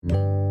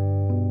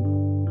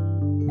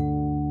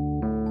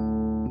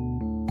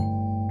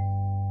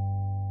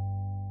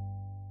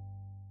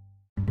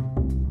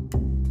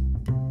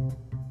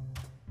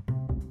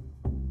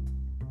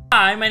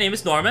Hi, my name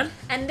is Norman.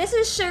 And this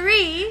is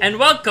Cherie. And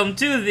welcome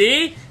to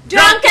the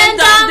Drunk and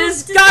Dumb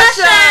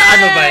Discussion!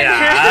 Ano ba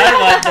yan?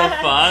 What the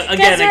fuck?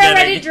 Because we're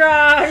already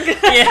drunk.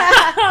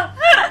 Yeah.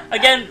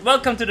 Again,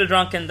 welcome to the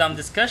Drunk and Dumb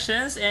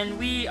Discussions. And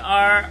we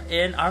are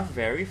in our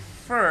very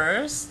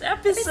first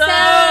episode.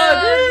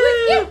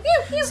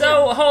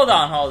 So, hold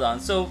on.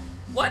 So,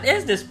 what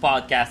is this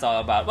podcast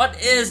all about?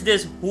 What is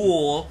this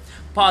whole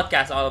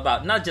podcast all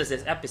about? Not just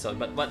this episode,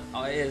 but what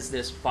is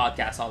this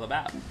podcast all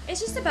about?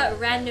 It's just about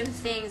random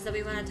things that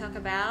we want to talk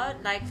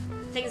about, like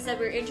things that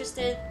we're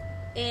interested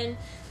in,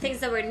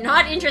 things that we're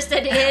not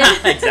interested in.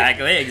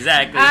 Exactly.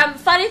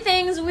 Funny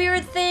things,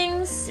 weird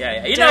things,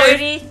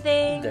 dirty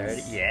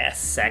things. Yes,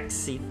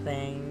 sexy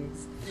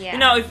things. Yeah. You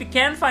know, if you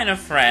can't find a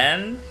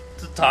friend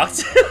to talk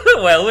to,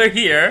 well, we're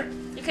here.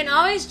 You can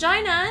always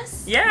join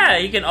us. Yeah,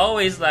 you can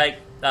always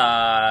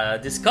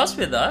discuss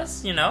with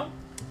us, you know.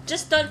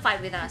 Just don't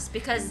fight with us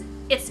because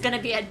it's gonna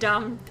be a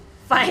dumb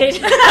fight.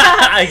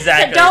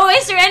 Exactly. So don't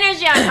waste your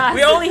energy on us.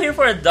 We're only here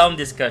for a dumb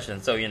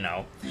discussion, so you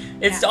know.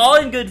 It's all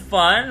in good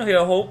fun. We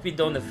hope we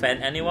don't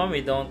offend anyone.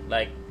 We don't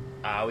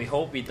we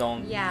hope we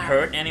don't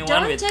hurt anyone.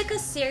 Don't take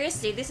us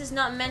seriously. This is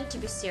not meant to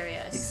be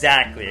serious.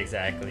 Exactly.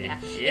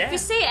 Yeah. If you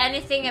say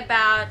anything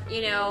about,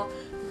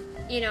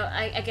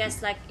 I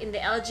guess like in the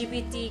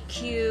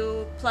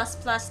LGBTQ plus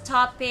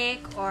topic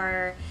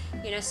or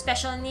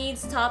special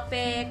needs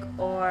topic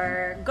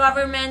or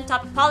government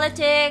topic,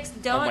 politics,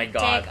 don't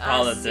take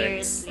us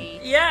seriously.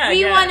 Yeah,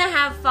 we want to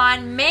have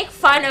fun, make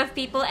fun of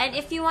people, and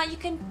if you want, you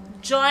can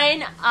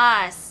join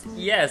us.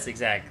 Yes,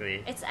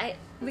 exactly.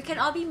 We can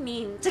all be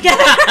mean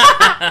together.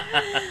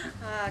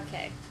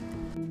 Okay.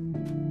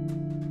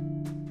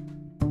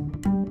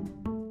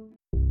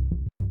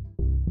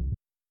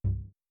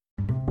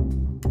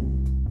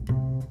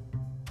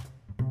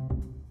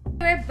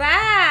 We're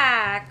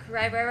back!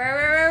 Right.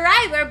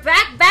 We're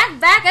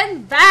back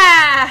and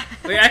back!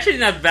 We're actually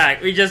not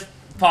back. We just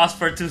paused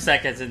for 2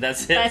 seconds and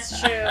that's it. That's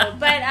true.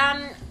 But,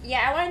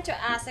 I wanted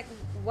to ask,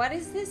 what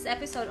is this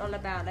episode all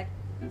about?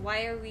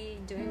 Why are we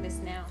doing this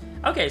now?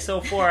 Okay,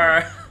 so for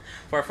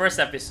our first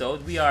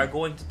episode, we are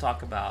going to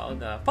talk about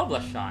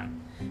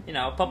Poblacion.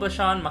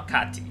 Poblacion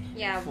Makati.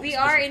 Yeah, we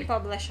are in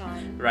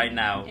Poblacion right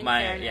now.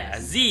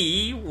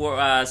 Z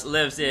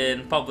lives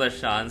in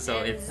Poblacion,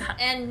 so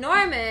and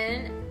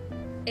Norman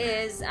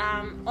is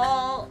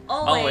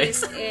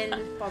always in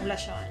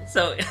Poblacion.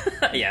 So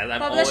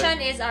Poblacion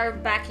is our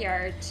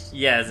backyard.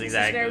 Yes, exactly. This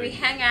is where we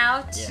hang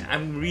out. Yeah,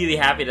 I'm really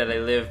happy that I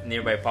live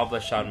nearby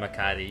Poblacion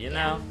Makati. You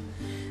know.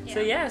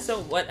 Yeah. So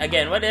what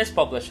is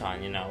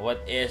Poblacion? What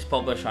is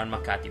Poblacion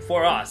Makati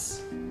for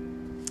us?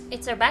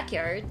 It's our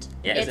backyard.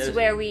 Yes, it's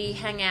where we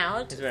hang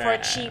out for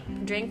cheap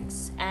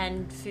drinks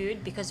and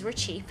food because we're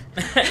cheap.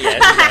 Yes,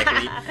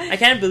 exactly. I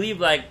can't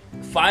believe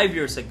 5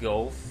 years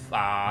ago,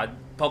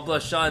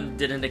 Poblacion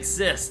didn't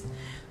exist.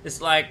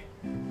 It's like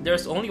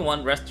there's only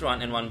one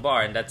restaurant and one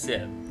bar and that's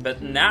it.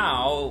 But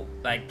now,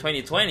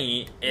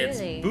 2020,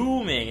 it's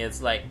booming.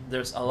 It's like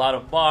there's a lot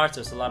of bars,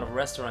 there's a lot of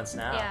restaurants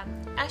now. Yeah.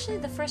 Actually,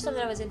 the first time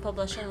that I was in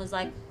Poblacion was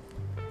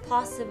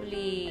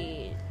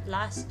possibly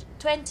last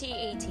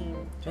 2018.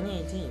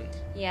 2018.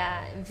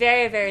 Yeah,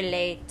 very very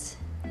late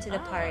to the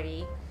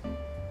party.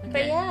 Okay.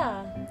 But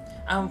yeah.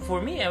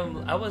 For me,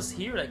 I was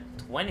here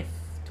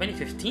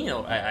 2015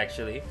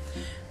 actually.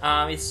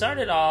 It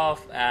started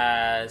off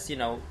as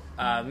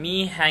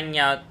me hanging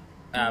out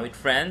with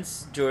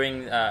friends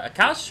during a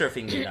couch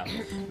surfing meetup.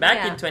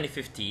 Back in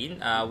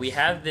 2015, we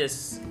had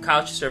this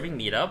couch surfing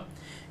meetup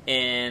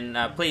in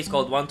a place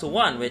called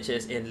 121, which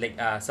is in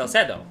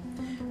Salcedo,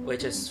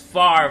 which is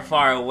far,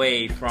 far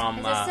away from.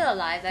 Is it still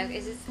alive?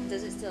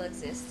 Does it still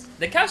exist?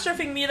 The couch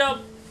surfing meetup,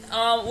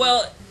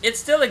 it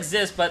still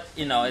exists, but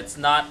it's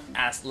not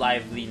as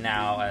lively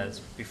now as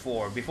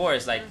before. Before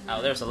it's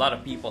there's a lot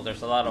of people,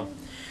 there's a lot of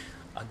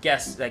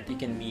guests you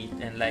can meet,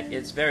 and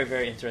it's very,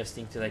 very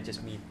interesting to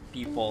just meet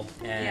people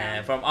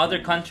and from other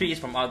countries,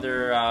 from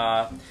other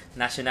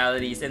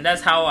nationalities, and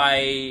that's how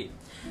I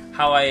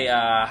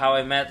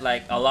met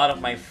a lot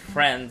of my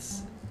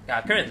friends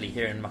currently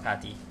here in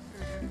Makati.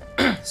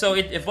 So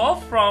it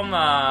evolved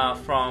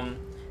from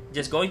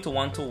just going to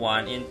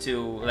 121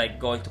 into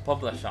going to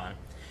Poblacion.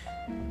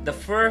 The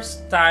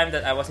first time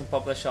that I was in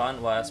Poblacion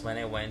was when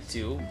I went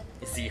to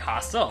Z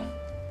Hostel.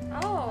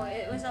 Oh,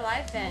 it was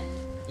alive then.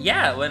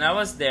 Yeah, when I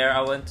was there,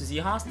 I went to Z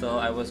Hostel.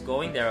 I was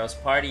going there. I was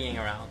partying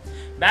around.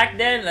 Back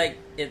then,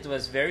 it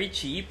was very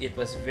cheap. It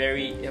was not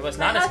as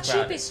crowded. How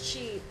cheap is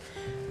cheap?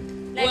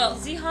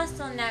 Z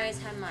Hostel now is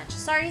how much?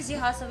 Sorry, Z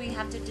Hostel, we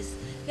have to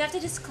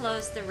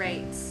disclose the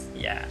rates.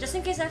 Yeah. Just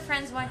in case our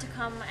friends want to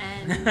come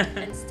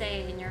and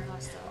stay in your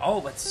hostel.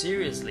 Oh, but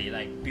seriously,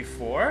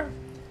 before,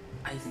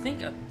 I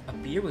think a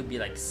beer would be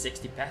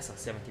 60 pesos,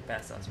 70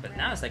 pesos, but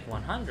now it's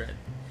 100.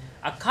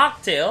 A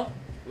cocktail,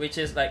 which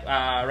is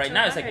right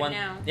now it's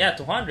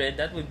 200.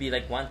 That would be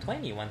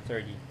 120,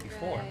 130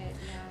 before. Right,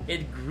 yeah.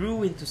 It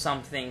grew into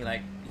something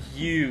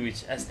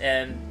huge,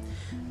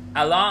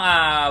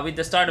 along with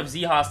the start of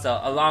Z Hostel,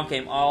 along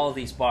came all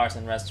these bars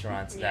and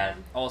restaurants that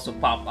also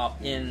pop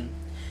up in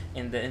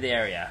in the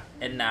area,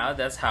 and now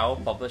that's how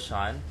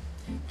Poblacion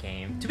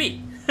came to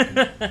be.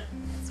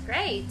 That's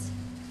great.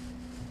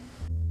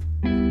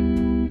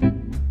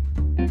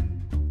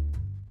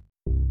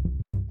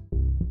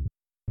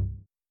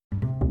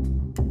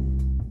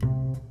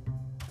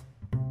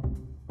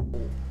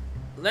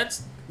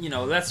 Let's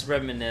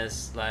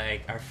reminisce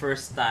like our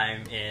first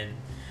time in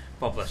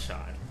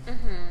Poblacion.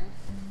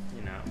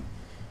 You know.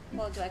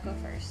 Well, do I go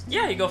first?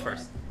 Yeah, you go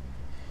first.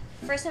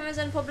 First time I was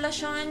in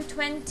Poblacion,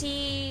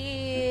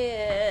 20.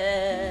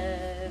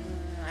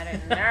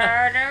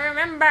 I don't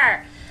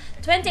remember.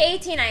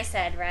 2018, I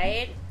said,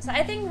 right? So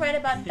I think right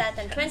about that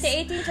time.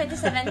 2018,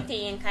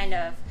 2017, kind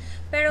of.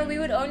 Pero we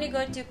would only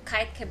go to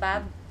Kite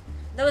Kebab.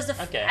 That was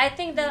I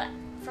think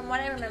from what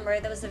I remember,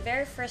 that was the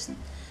very first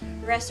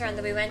restaurant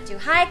that we went to.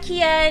 Hi,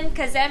 Kian,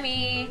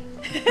 Kazemi.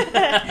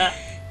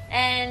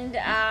 And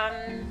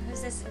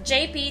who's this?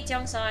 JP,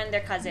 Tiongson, they're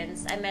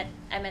cousins. I met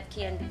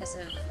Kian because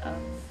of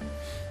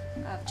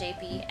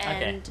JP,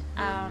 and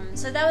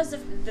so that was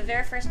the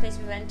very first place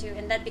we went to,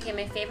 and that became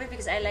my favorite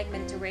because I like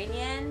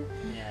Mediterranean.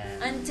 Yeah.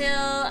 Until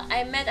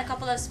I met a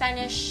couple of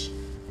Spanish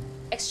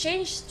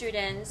exchange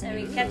students, and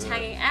we kept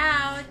hanging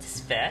out.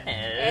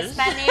 Spanish.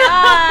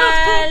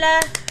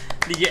 Espanol.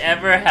 Did you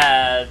ever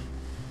had?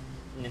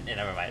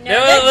 Never mind. No,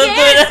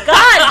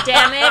 God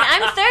damn it!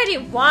 I'm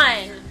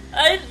 31.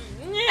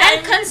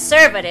 I'm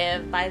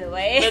conservative, by the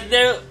way. But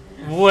there,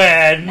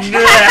 when?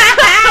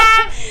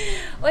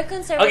 We're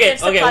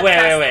conservative.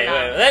 Wait.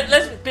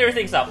 Let's clear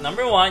things up.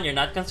 Number one, you're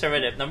not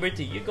conservative. Number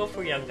two, you go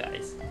for young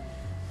guys.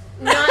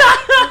 Not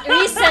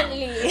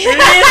recently. Because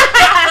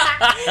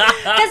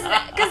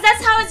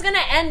that's how it's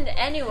gonna end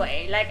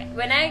anyway. Like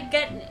when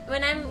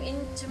I'm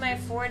into my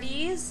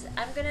 40s,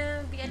 I'm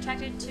gonna be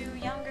attracted to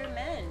younger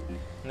men.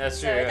 That's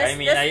true. That's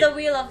the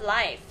wheel of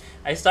life.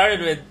 I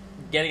started with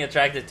getting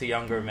attracted to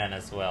younger men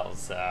as well,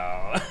 so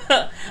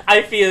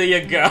I feel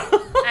you go.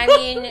 I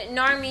mean,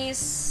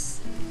 normies.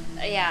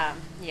 Yeah.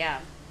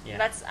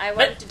 I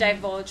want to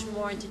divulge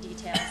more into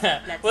details.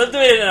 We'll do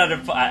it in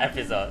another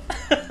episode.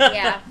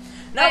 Yeah.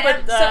 No,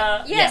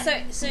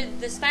 So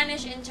the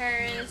Spanish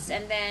interns,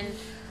 and then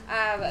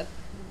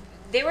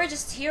they were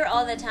just here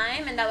all the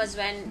time, and that was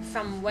when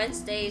from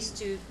Wednesdays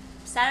to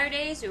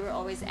Saturdays we were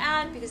always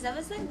out, because that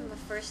was like the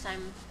first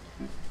time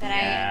that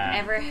I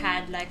ever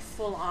had like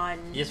full on.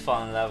 You just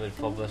fall in love with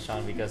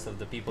Poblacion because of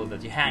the people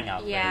that you hang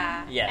out with.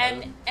 Yeah.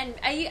 And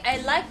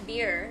I like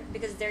beer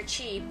because they're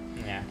cheap.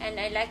 Yeah. And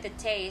I like the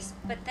taste,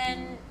 but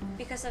then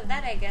because of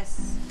that, I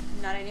guess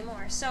not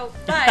anymore. So,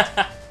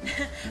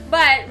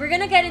 but we're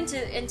gonna get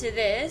into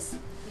this.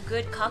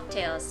 Good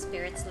Cocktails,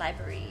 Spirits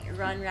Library,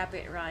 Run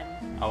Rabbit Run.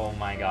 Oh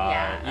my god.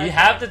 Yeah, You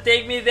have to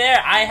take me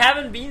there. I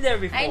haven't been there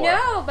before. I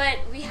know, but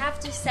we have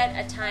to set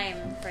a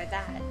time for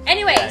that.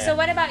 Anyway, so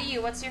what about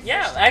you? What's your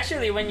first time?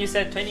 Actually, when you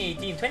said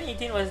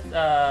 2018 was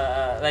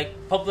like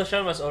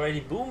Poblacion was already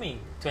booming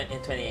in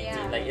 2018.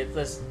 Yeah. Like it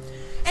was.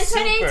 And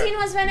 2018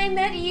 was when I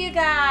met you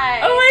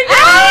guys. Oh my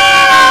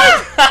god!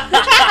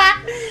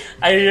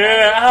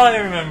 I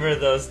remember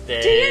those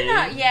days. Do you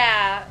know?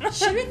 Yeah.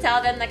 Should we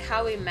tell them like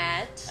how we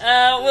met?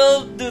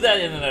 We'll do that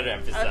in another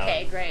episode.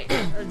 Okay, great.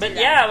 But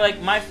yeah,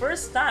 like my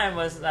first time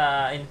was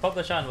in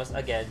Poblacion was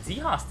again Z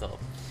Hostel.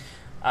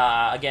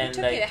 Again,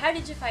 Who took you? How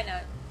did you find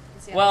out?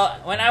 Well,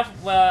 when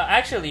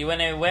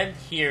I went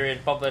here in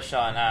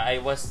Poblacion, I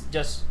was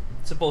just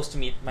supposed to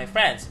meet my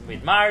friends,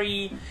 with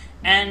Mari,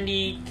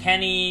 Andy,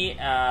 Kenny,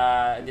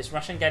 this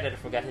Russian guy that I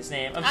forgot his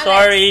name. I'm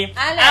sorry,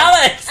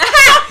 Alex.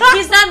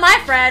 He's not my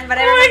friend, but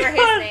I remember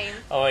his name.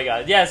 Oh my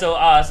god! Yeah, so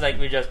us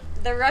we just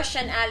the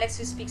Russian Alex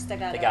who speaks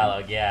Tagalog.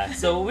 Tagalog, yeah.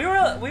 So we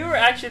were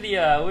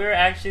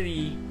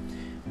actually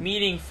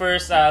meeting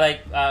first,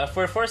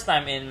 for the first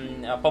time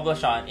in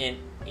Poblacion in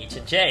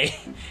H&J,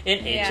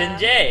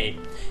 H&J,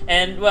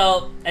 and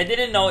well, I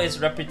didn't know his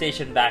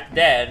reputation back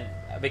then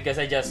because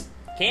I just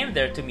came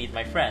there to meet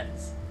my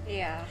friends.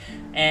 Yeah.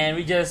 And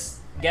we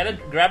just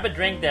grab a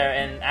drink there,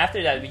 and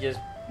after that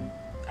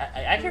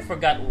I actually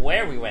forgot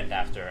where we went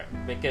after,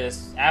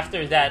 because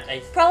after that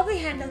I probably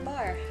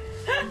Handlebar.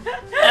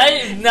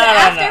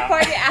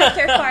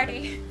 After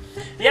party.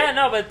 Yeah,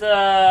 no, but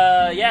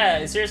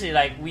seriously,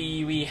 like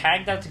we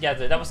hanged out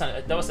together. That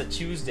was a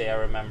Tuesday, I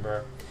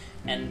remember,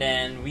 and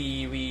then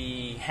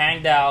we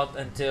hanged out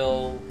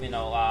until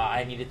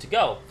I needed to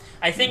go.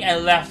 I think I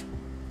left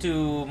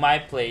to my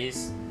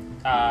place.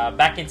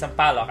 Back in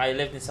Sampaloc, I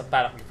lived in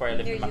Sampaloc before I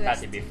lived in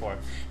Makati before.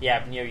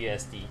 Yeah, near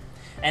UST,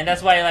 and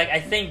that's why I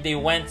think they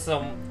went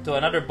to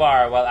another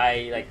bar while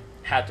I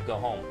had to go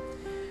home.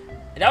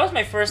 And that was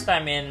my first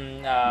time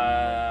in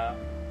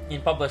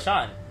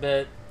Poblacion,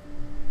 but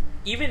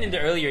even in the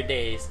earlier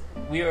days,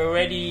 we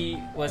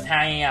already was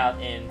hanging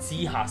out in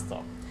Z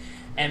Hostel,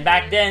 and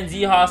back then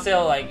Z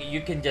Hostel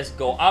you can just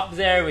go up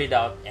there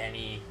without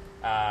any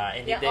all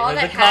with the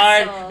the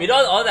card, hassle.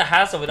 without all the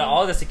hassle, without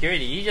all the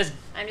security.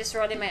 I'm just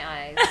rolling my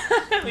eyes.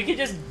 We could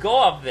just go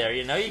up there,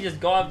 you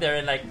just go up there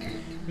and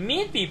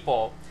meet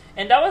people,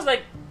 and that was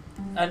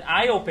an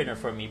eye opener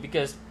for me,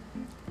 because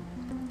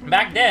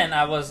back then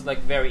I was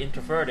very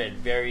introverted,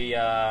 very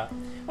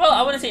Well,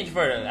 I wouldn't say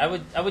introvert.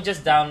 I would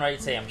just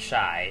downright say I'm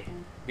shy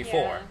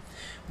before. Yeah.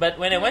 But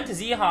when I went to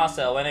Z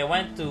Hostel, when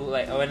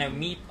I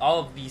meet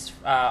all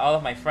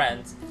of my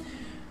friends,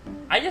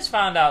 I just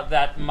found out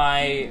that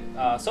my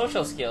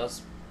social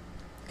skills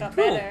Got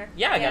improved. better.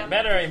 Yeah, I got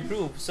better,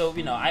 improved. So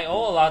I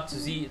owe a lot to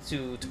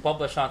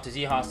Publishon, to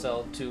Z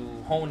Hostel,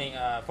 to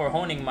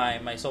honing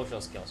my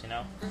social skills.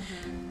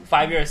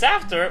 5 years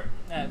after,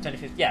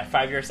 2015. Yeah,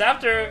 5 years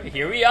after,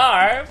 here we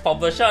are.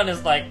 Publishon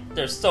is like,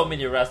 there's so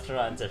many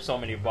restaurants, there's so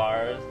many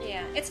bars.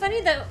 Yeah, it's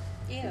funny that.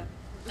 Ew.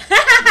 What is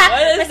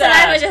My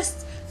that? saliva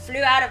just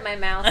flew out of my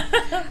mouth.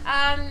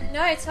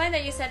 No, it's fine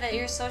that you said that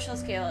your social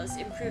skills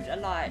improved a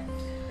lot.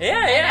 Yeah,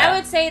 And yeah. I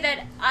would say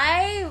that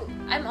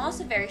I'm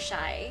also very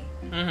shy.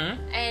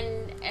 Mm-hmm.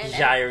 And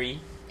Jairy.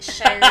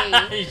 Shy.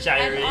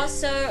 Jairy. I'm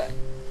also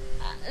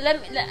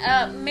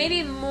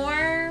maybe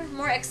more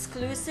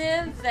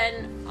exclusive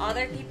than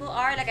other people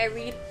are. Like I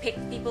really pick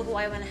people who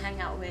I want to hang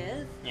out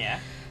with. Yeah.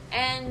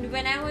 And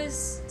when I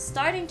was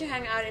starting to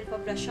hang out in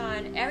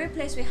Poblacion, every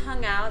place we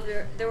hung out,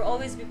 there would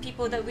always be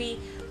people that we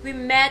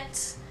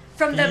met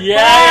from the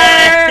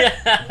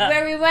bar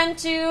where we went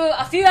to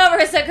a few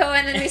hours ago,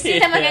 and then we see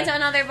them again to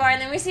another bar,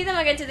 and then we see them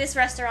again to this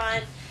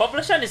restaurant.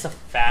 Poblacion is a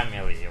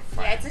family of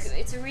friends. Yeah,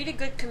 it's a really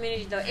good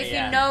community though. If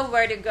Yeah. you know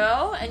where to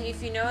go, and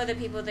if you know the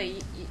people that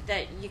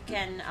you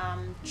can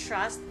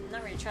trust,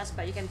 not really trust,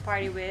 but you can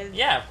party with.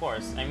 Yeah, of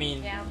course. I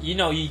mean, Yeah.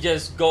 you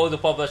just go to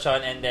Poblacion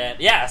and then,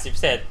 yeah, as you've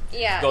said,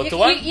 Yeah, go to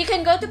one. You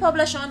can go to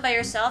Poblacion by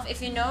yourself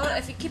if you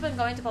keep on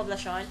going to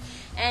Poblacion,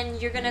 and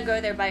you're gonna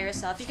go there by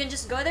yourself. You can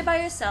just go there by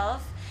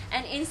yourself,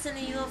 and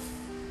instantly you'll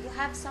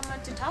have someone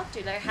to talk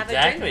to, like have a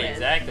drink with.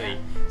 Exactly.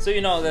 So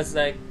that's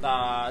like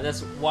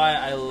that's why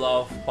I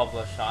love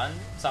Poblacion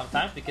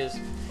sometimes, because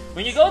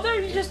when you go there,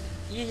 you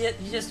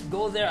just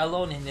go there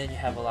alone, and then you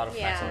have a lot of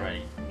friends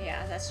already.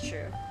 Yeah, that's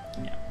true.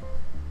 Yeah.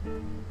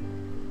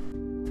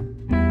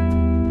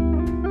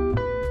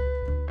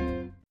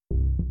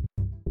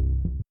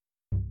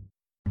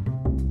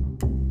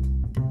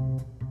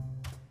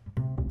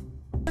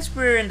 Since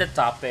we're in the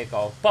topic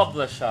of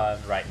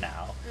Poblacion right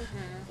now,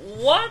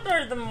 what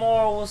are the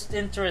most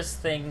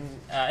interesting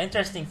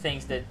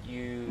things that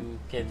you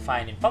can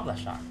find in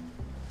Poblacion?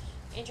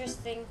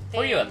 Interesting things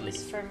For you, at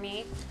least. for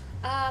me.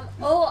 Now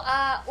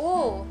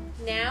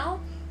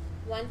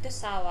One to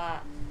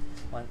Sawa.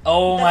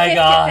 Oh The my 50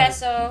 god!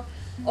 peso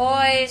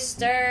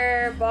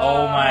oyster bar.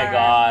 Oh my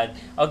god!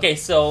 Okay,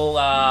 so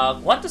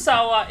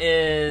Wantosawa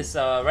is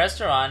a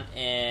restaurant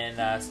in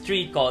a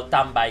street called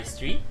Tambay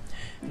Street,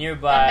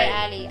 nearby. Tambay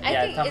Alley. I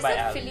think is Tambay that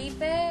Alley.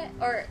 Felipe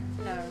or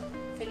no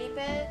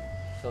Felipe?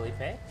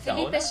 Felipe?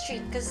 Felipe Sauna?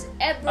 Street, because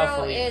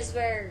Ebro Felipe. is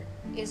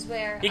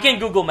where You can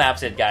Google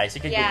Maps it, guys.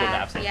 You can Google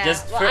Maps it. Yeah.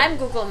 Just well, for- I'm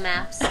Google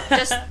Maps.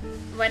 Just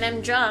when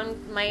I'm drunk,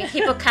 my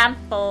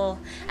hippocampal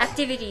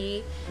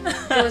activity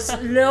goes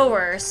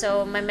lower,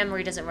 so my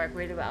memory doesn't work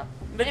really well.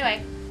 But-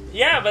 Anyway,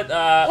 Yeah, but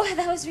oh,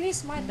 that was really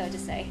smart though to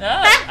say.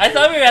 I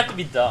thought we would have to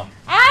be dumb.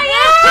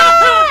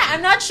 Yeah!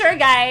 I'm not sure,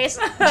 guys.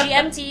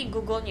 GMT,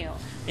 Google New.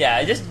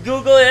 Yeah, just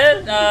Google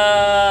it,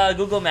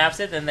 Google Maps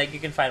it, and like you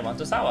can find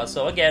Wantosawa.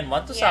 So again,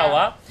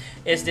 Wantosawa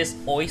is this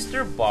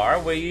oyster bar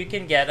where you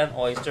can get an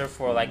oyster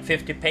for like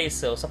 50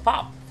 pesos a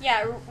pop.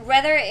 Yeah,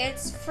 whether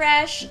it's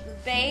fresh,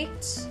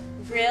 baked,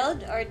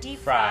 grilled, or deep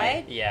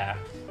fried. Yeah.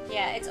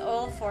 Yeah, it's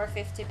all for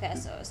 50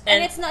 pesos. And-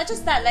 And it's not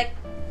just that, like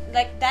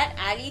that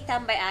alley,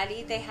 Tambay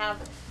Alley, they have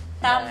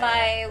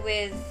Tambay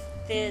with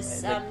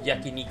this The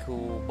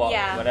yakiniku,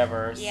 yeah,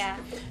 whatever. yeah.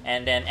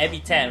 And then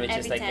Ebi 10, which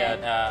is like Ebi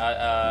 10.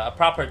 a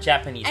proper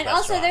Japanese And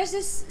restaurant. also there's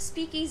this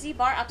speakeasy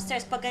bar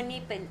upstairs,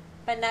 Panaginip.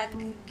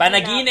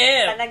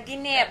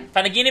 Panaginip.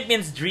 Panaginip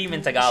means dream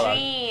in Tagalog.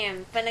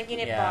 Dream.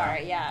 Panaginip Yeah. bar,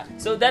 yeah.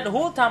 So that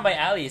whole Tambay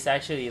Alley is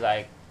actually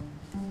like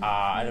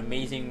an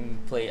amazing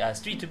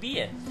street to be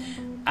in.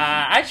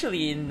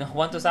 Actually, in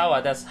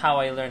Wantosawa, that's how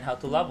I learned how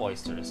to love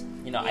oysters.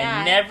 Yeah,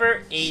 I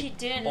never ate. She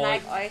didn't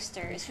like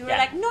oysters. We were Yeah.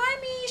 like,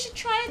 Noemi, you should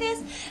try this.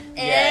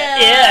 Yeah,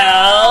 Ew.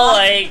 ew,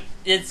 like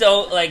it's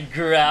so like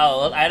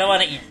gross. I don't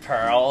want to eat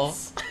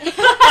pearls.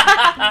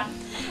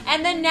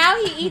 And then now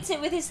he eats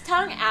it with his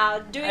tongue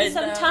out, doing I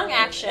some know. tongue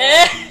action.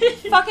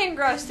 Fucking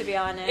gross, to be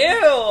honest. Ew!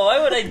 Why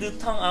would I do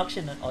tongue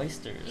action on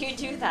oysters? You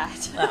do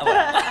that.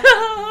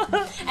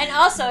 Well. And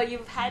also,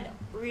 you've had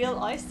real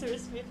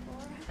oysters before.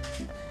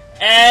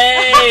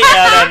 Hey!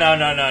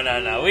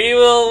 No. We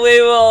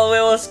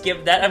will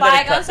skip that. I'm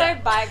gonna cut Bygones are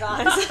that.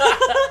 bygones.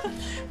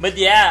 But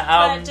yeah,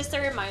 But just a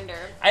reminder.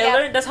 I Yeah.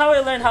 learned. That's how I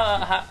learned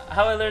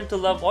how I learned to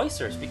love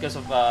oysters because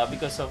of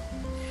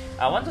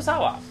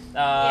Wantosawa.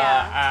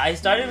 I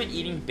started with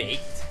eating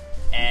baked,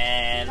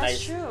 and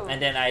That's true.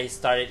 and then I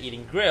started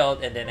eating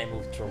grilled, and then I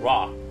moved to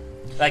raw,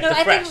 like No, the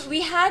I fresh think we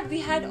had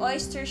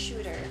oyster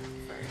shooter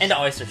first. and the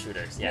oyster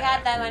shooters. We Yeah,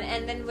 had that one,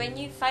 and then when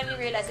you finally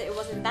realized that it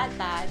wasn't that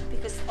bad,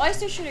 because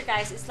oyster shooter,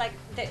 guys, it's like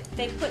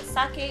they put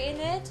sake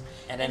in it,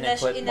 and then in they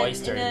the put in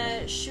oyster. a, in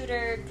a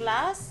shooter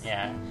glass,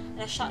 Yeah,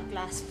 in a shot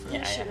glass,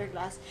 Yeah, shooter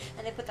glass,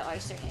 and they put the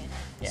oyster in.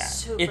 yeah.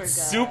 Super It's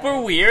good. super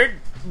weird,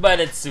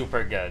 but it's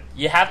super good.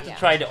 You have to Yeah.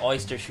 try the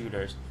oyster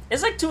shooters.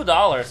 It's like $2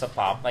 a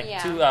pop, like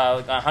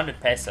 100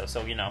 pesos.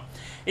 So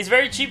it's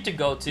very cheap to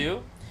go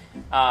to.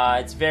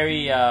 It's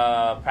very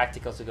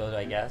practical to go to,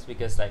 I guess,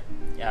 because like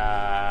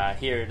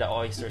here the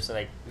oysters are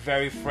like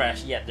very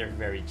fresh, yet they're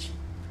very cheap.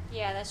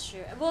 Yeah, that's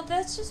true. Well,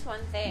 that's just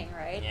one thing,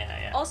 right?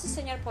 Yeah. Also,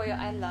 Señor Pollo,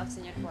 I love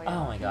Señor Pollo.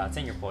 Oh my God,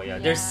 Señor Pollo. Yeah.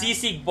 Their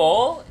sisig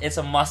bowl, it's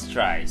a must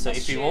try. So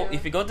That's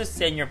if you go to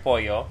Señor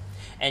Pollo,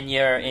 and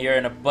you're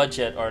in a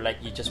budget, or like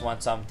you just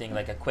want something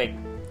like a quick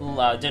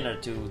dinner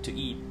to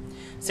eat,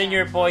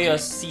 Señor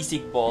Pollo's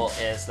sisig bowl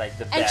is like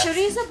the And best.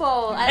 chorizo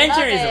bowl, I love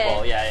chorizo it.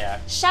 bowl, yeah.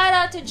 Shout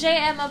out to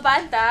JM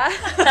Abanta,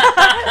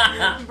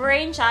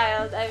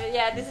 brainchild.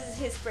 Yeah, this is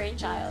his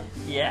brainchild.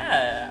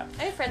 Yeah.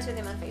 Are you friends with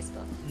him on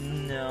Facebook?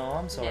 No,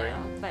 I'm sorry.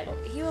 No, but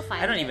he will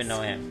find. I don't this. even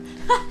know him.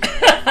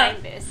 He'll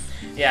find this.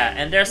 Yeah,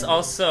 and there's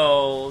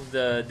also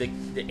the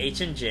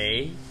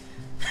H&J.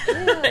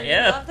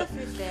 Yeah. Love the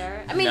food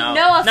there. I mean,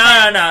 no offense. No.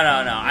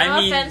 I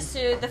mean, offense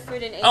to the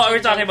food in H&J. Oh, are we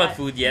talking about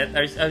food yet?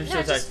 Are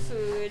no, just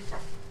food,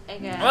 I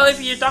guess. Well, if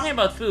you're talking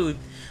about food,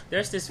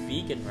 there's this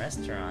vegan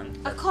restaurant.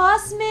 A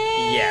Cosmic!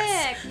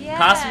 Yes. Yeah.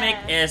 Cosmic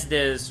is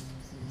this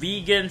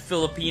vegan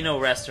Filipino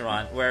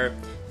restaurant where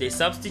they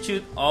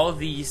substitute all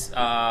these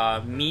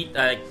meat,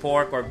 like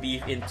pork or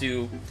beef,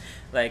 into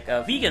like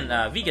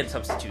vegan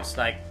substitutes.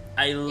 Like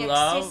I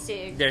love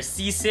sisig. their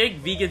sisig,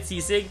 vegan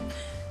sisig.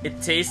 It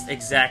tastes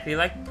exactly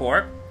like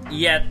pork,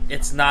 yet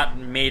it's not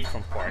made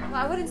from pork. Well,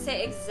 I wouldn't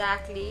say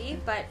exactly,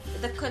 but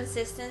the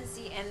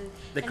consistency and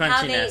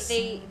how crunchiness.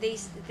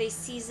 they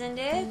seasoned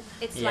it,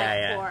 it's Yeah, like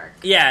yeah. pork.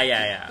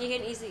 Yeah. You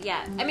can easily,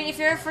 I mean, if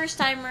you're a first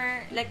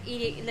timer,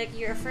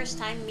 you're a first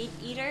time meat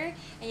eater,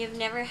 and you've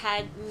never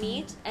had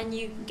meat, and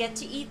you get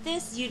to eat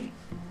this, it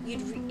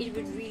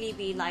would really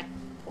be like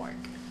pork.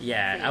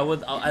 Yeah,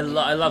 I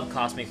love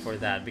Cosmic for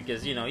that,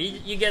 because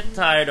you get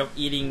tired of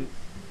eating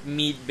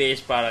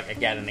meat-based product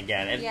again and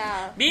again, and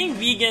being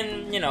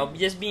vegan,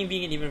 just being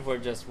vegan even for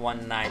just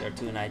one night or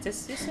 2 nights,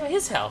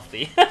 it's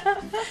healthy.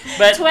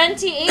 But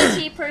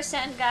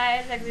 80%,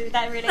 guys, like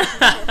that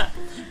relationship.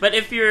 But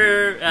if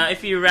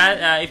you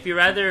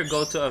rather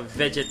go to a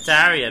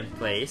vegetarian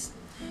place,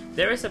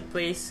 there is a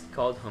place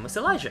called Hummus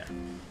Elijah.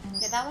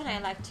 Yeah, that one I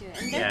like too,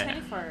 and they're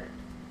 24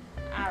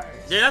 hours.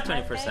 They're not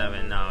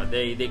 24/7. No,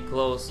 they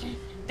close.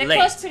 They late.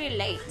 close pretty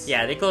late.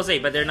 Yeah, they close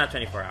late, but they're not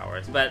 24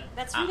 hours. But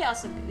that's really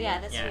awesome. Yeah,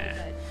 that's really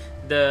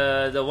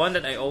good. The one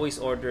that I always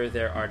order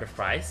there are the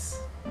fries,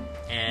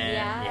 and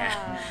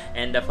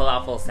and the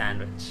falafel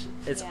sandwich.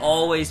 It's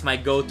always my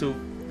go-to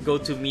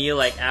meal.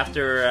 Like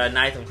after a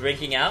night of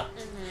drinking out,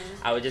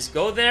 I would just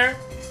go there,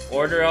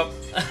 order up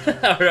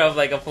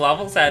like a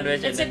falafel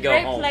sandwich, and then go home.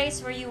 It's a great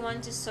place where you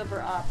want to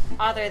sober up,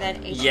 other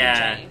than H&J.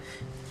 Yeah.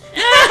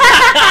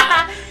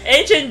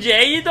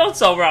 H&J, you don't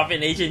sober up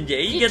in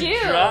H&J. You get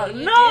drunk.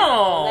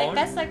 No, like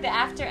that's like the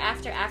after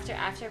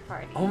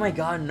party. Oh my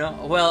God,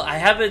 no. Well, I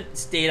haven't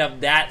stayed up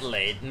that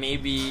late.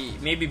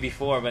 Maybe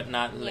before, but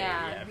not late.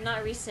 Yeah,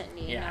 not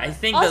recently. Yeah, no. I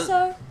think.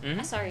 Also,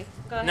 sorry.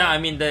 Go ahead. No, I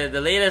mean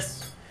the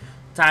latest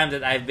time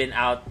that I've been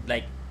out,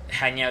 like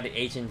hanging out at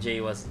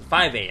H&J, was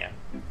 5 a.m.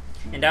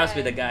 And that was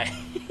with a guy.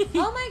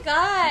 Oh my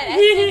God, I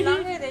stayed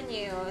longer than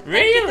you.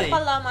 Thank you to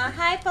Paloma.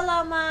 Hi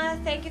Paloma,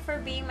 thank you for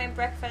being my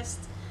breakfast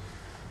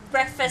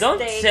Don't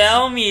date.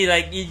 tell me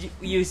like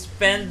you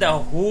spent the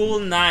whole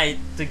night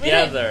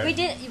together. We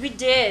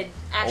did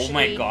actually. Oh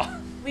my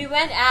God. We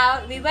went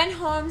out. We went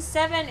home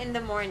 7 in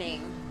the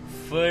morning.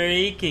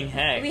 Freaking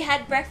heck. We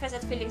had breakfast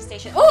at Filling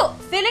Station. Oh,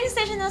 Filling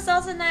Station was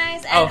also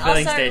nice, and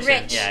Filling also Station.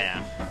 rich.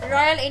 Yeah.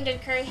 Royal Indian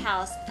Curry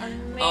House.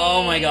 Amazing.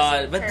 Oh my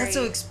God, but curry. that's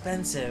so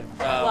expensive.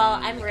 Well,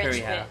 I'm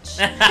curry rich.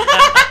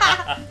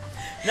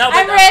 No,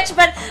 but I'm rich,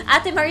 but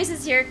Ate Maris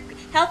is here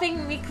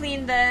helping me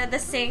clean the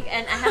sink,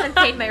 and I haven't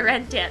paid my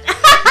rent yet.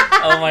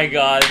 Oh my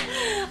God.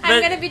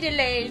 I'm gonna be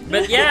delayed.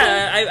 But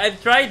yeah, I've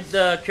tried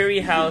the curry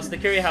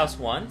house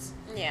once.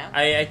 Yeah.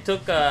 I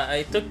took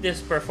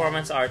this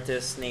performance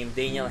artist named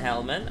Daniel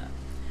Hellman,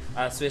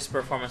 a Swiss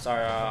performance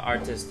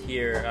artist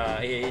here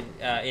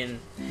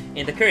in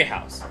the curry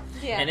house.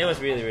 Yeah. And it was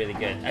really, really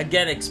good.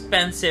 Again,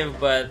 expensive,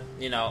 but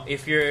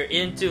if you're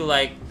into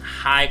like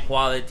high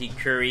quality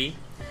curry,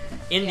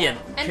 Indian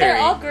curry. And they're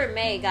all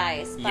gourmet,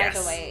 guys, by Yes.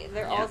 the way.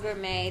 They're all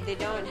gourmet. They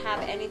don't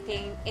have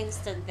anything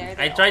instant there.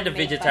 I tried the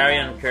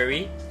vegetarian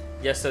curry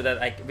just so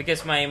that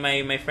because my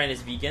friend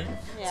is vegan,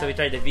 so we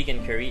tried the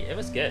vegan curry. It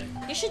was good.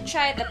 You should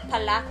try the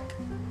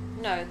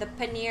the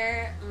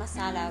paneer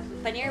masala.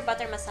 Paneer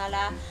butter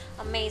masala.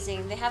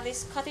 Amazing. They have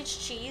this cottage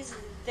cheese.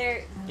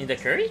 They're in the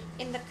curry?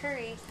 In the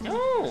curry.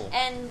 Oh.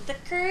 And the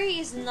curry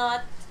is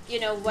not,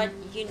 what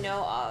you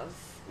know of,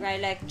 right?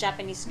 Like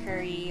Japanese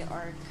curry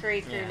or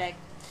curry, like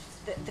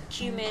the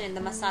cumin and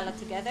the masala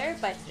together,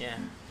 but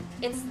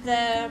it's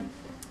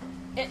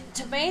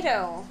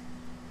tomato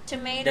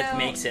that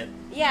makes it.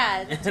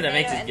 Yeah, the tomato that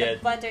makes it and good.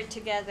 the butter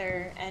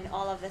together and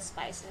all of the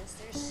spices.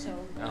 They're so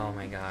good. Oh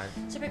my God.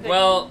 Super good.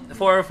 Well,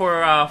 for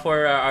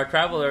our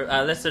traveler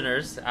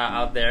listeners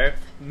out there,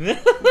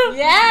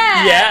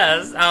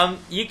 yes,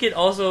 you can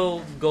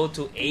also go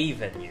to A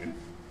Venue.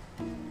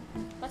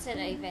 What's an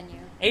A Venue?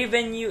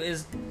 Avenue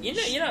is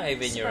Avenue, right?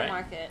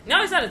 Supermarket.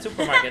 No, it's not a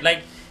supermarket.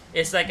 Like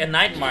it's like a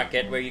night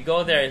market where you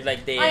go there. It's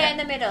like they. Oh yeah, in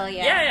the middle.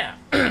 Yeah.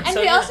 Yeah. And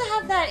So, we also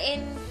have that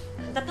in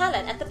the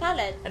palette. At the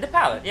palette. At the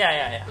palette,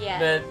 yeah. Yeah.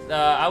 But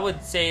I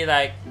would say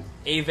like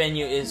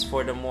Avenue is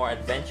for the more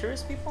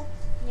adventurous people.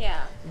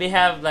 Yeah. They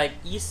have like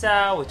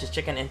Isa, which is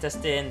chicken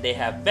intestine. They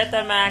have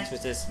Betamax,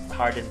 which is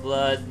heart and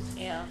blood.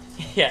 Yeah.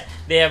 Yeah.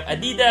 They have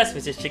Adidas,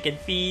 which is chicken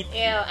feet.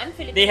 Yeah, I'm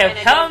Filipino. They have and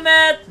I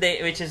Helmet,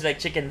 which is like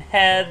chicken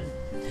head.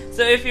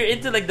 So if you're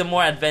into like the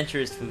more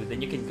adventurous food,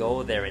 then you can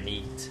go there and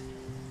eat.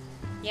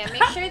 Yeah,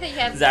 make sure that you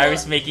have.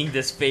 Zari's making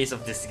this face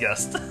of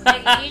disgust.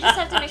 Like, you just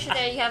have to make sure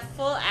that you have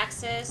full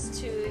access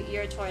to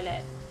your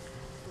toilet.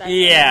 That's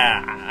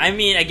Yeah, I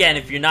mean, again,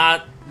 if you're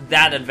not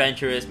that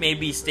adventurous,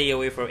 maybe stay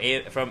away from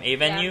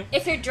Avenue. Yeah.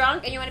 If you're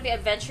drunk and you want to be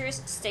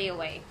adventurous, stay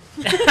away.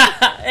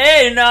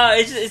 Hey, no,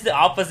 it's the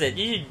opposite.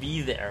 You should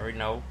be there,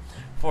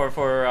 for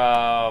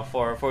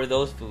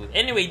those food.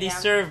 Anyway, they Yeah.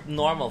 serve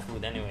normal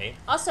food anyway.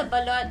 Also,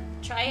 balot,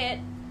 try it.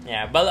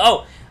 Yeah, but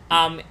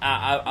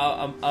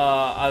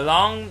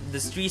along the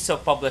streets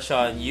of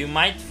Poblacion, you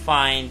might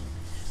find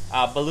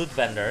balut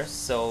vendors.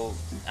 So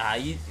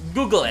you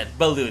Google it,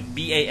 balut,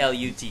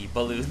 BALUT,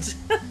 balut.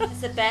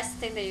 It's the best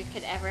thing that you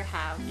could ever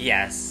have.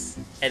 Yes,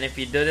 and if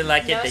you didn't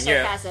like it, No then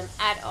you're. sarcasm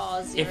at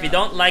all. Zero. If you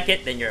don't like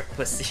it, then you're a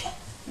pussy.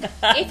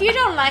 If you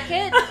don't like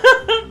it,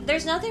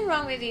 there's nothing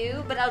wrong with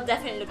you, but I'll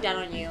definitely look down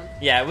on you.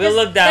 Yeah, we'll 'Cause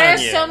look down there on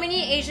you. are so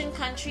many Asian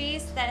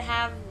countries that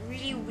have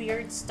really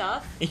weird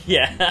stuff.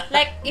 Yeah.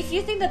 Like, if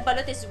you think that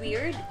balut is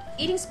weird,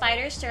 eating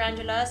spiders,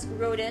 tarantulas,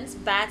 rodents,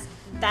 bats,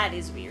 that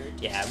is weird.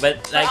 Yeah, but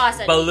like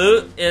us, at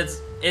balut,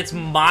 it's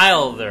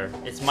milder.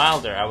 It's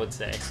milder, I would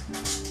say.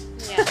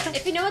 Yeah.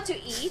 If you know what to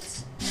eat,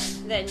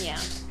 then yeah.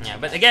 Yeah,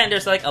 but again,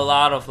 there's like a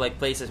lot of like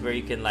places where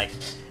you can like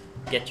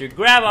get your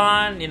grab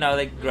on,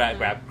 like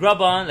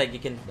grub on, like you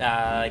can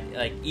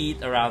like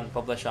eat around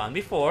Poblacion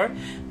before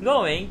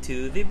going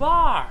to the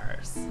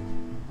bars.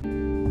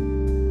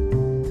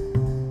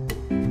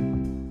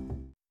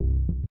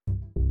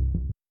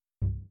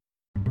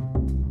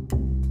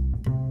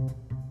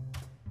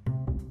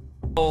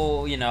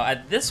 So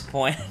at this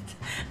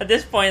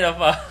point,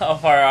 of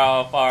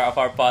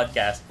our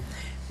podcast,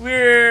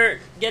 we're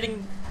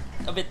getting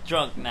a bit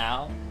drunk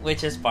now,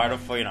 which is part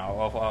of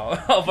of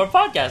our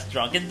podcast,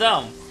 Drunk and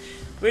Dumb.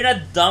 We're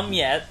not dumb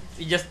yet.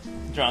 We just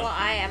drunk. Well,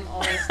 I am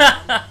always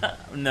dumb.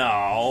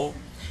 No,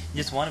 you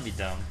just want to be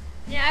dumb.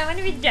 Yeah, I want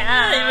to be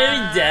dumb. You want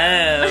to be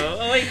dumb.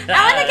 Oh my god.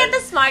 I want to get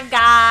the smart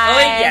guys. Oh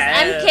my God.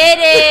 I'm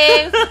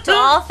kidding. To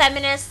all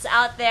feminists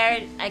out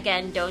there,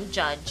 again, don't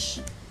judge.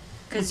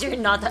 Because you're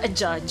not a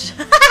judge.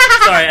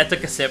 Sorry, I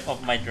took a sip of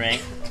my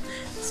drink.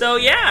 So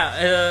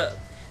yeah,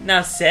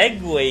 now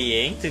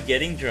segueing to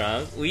getting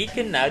drunk, we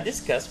can now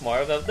discuss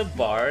more about the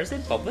bars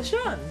in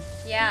Poblacion.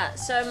 Yeah,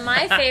 so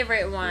my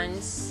favorite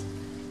ones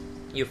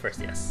You first,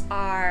 yes.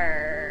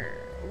 are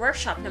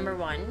Workshop number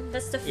 1.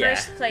 That's the Yeah.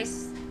 first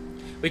place.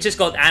 Which is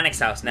called Annex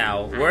House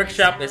now. Annex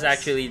Workshop is House.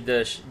 actually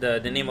the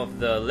name of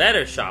the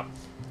leather shop.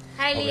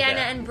 Hi, Over Liana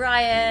there. and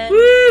Brian.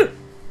 Woo!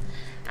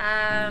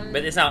 Um,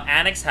 But it's now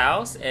Annex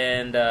House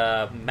and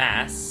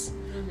Mass,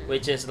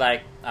 which is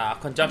like a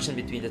conjunction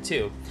between the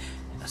two.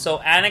 So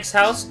Annex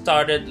House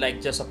started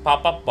like just a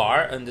pop-up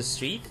bar on the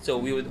street. So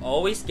we would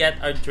always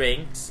get our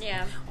drinks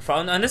yeah.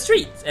 from on the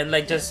street and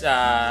like just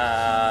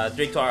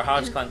drink to our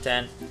house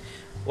content,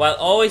 while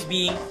always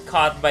being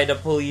caught by the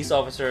police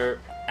officer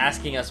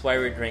asking us why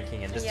we're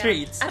drinking in the Yeah.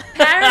 streets.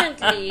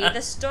 Apparently,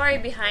 the story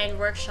behind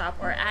Workshop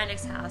or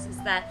Annex House is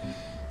that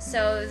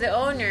so the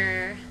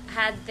owner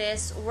had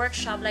this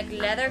workshop, like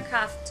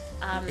leathercraft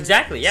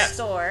Exactly, yes.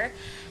 store,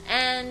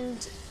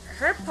 and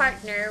her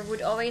partner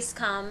would always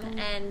come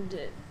and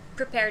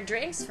prepare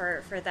drinks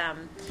for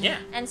them. Yeah.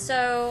 And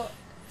so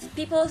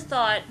people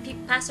thought,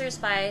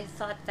 passers-by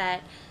thought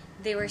that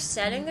they were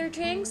selling their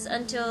drinks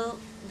until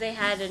they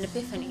had an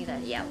epiphany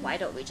that, yeah, why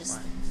don't we just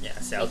Yeah,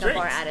 sell make a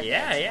bar drinks. out of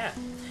Yeah, it? yeah.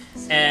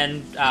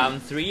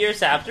 And 3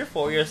 years after,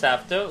 4 years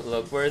after,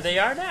 look where they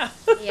are now.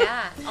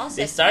 Yeah. Also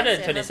They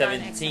started in expensive, upon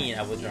 2017,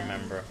 I would expense, yeah.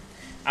 remember.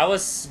 I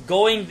was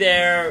going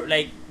there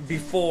like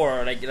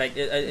before, like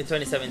in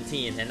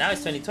 2017, and now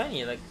it's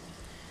 2020. Like,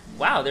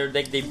 wow,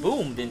 they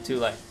boomed into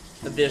like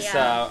this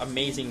Yeah.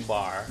 amazing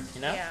bar,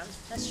 Yeah,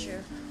 that's true.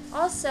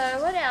 Also,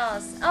 what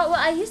else? Oh, well,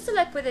 I used to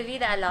like Pura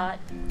Vida a lot.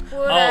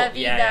 Pura Oh, Vida.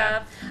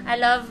 yeah, I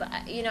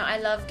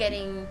love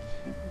getting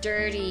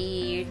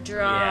dirty,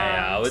 drunk,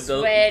 Yeah, with the-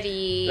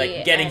 sweaty,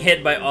 Like getting and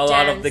hit by a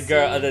lot of the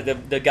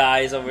dancing. the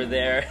guys over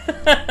there.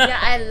 Yeah,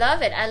 I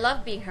love it. I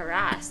love being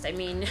harassed. I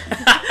mean,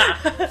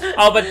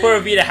 Oh, but Pura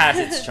Vida has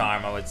its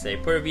charm, I would say.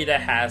 Pura Vida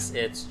has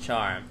its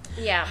charm.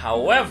 yeah,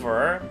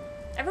 However,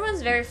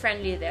 everyone's very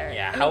friendly there.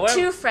 Yeah, I mean, however-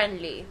 too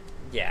friendly.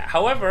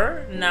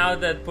 however, now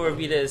that Pura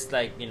Vida is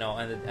like,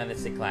 on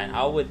its decline,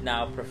 I would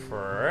now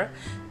prefer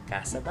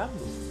Casa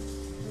Bamboo.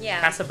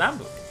 Yeah, Casa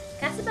Bamboo.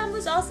 Casa Bamboo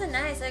is also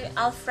nice, like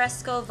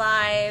alfresco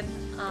vibe.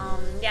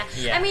 Yeah.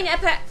 Yeah. I mean,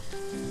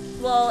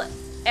 well,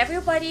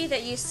 everybody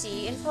that you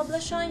see in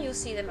Poblacion, you'll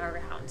see them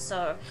around.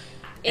 So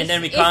And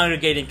then we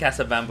congregate in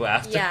Casa Bamboo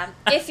after. Yeah.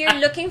 If you're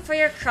looking for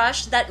your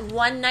crush that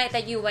one night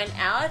that you went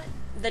out,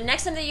 the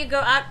next time that you go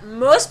out,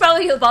 most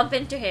probably you'll bump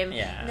into him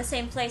in the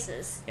same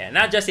places. Yeah,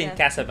 not just in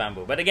Casa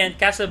Bamboo. But again,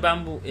 Casa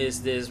Bamboo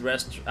is this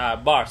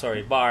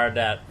bar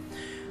that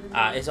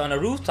is on a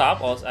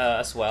rooftop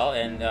as well.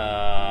 And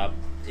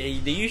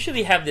they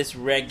usually have this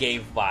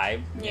reggae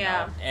vibe. You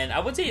know? And I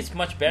would say it's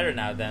much better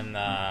now than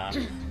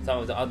some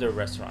of the other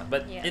restaurants.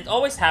 But it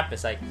always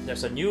happens. Like,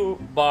 there's a new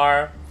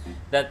bar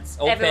that's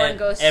open.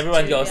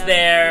 Everyone goes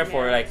there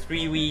for like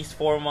 3 weeks,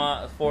 4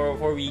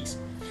 weeks.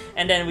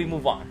 And then we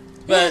move on.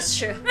 But that's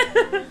true.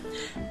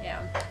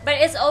 Yeah, but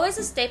it's always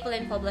a staple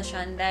in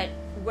Poblacion that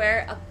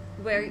where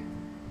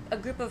a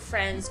group of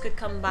friends could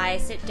come by,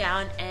 sit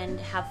down, and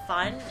have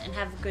fun and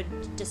have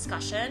good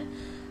discussion.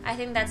 I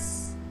think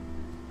that's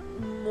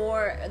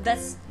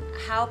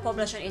how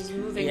Poblacion is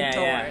moving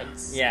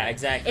towards. Yeah,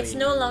 exactly. It's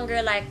no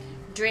longer like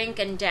drink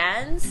and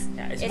dance.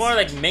 Yeah, it's more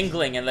like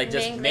mingling and like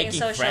just making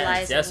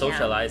friends. Yeah,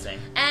 socializing.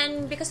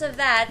 And because of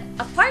that,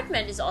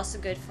 apartment is also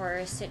good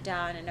for sit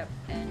down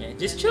and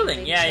just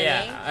chilling.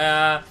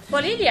 Yeah.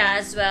 Polilla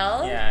as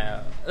well.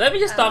 Yeah. Let me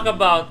just talk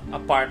about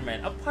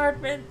apartment.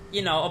 Apartment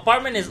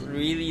is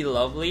really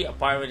lovely.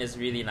 Apartment is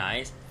really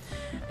nice.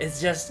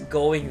 It's just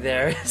going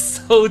there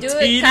is so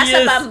tedious.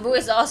 Casa Bamboo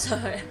is also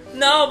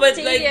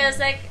tedious.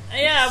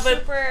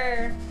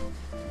 Super.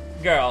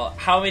 Girl,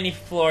 how many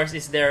floors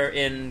is there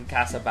in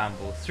Casa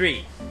Bamboo?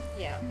 3.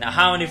 Yeah. Now,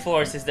 how many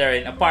floors is there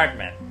in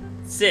apartment?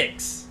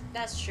 6.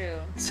 That's true.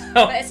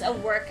 But it's a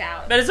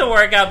workout. But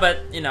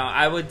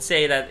I would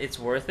say that it's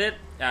worth it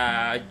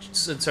on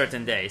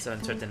certain days,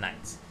 on certain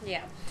nights.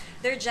 Yeah.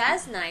 Their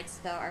jazz nights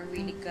though are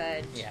really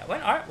good. Yeah.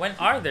 When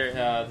are there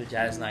the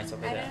jazz nights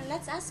over there?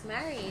 Let's ask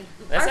Mary.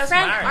 Mary.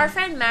 Our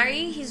friend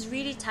Mary, he's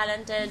really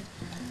talented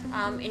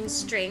in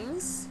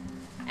strings,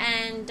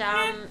 and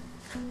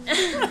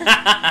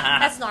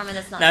that's Norman.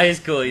 That's not. No, he's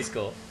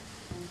cool.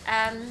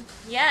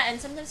 Yeah, and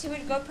sometimes he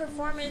would go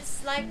perform. And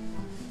it's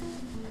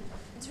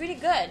really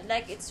good.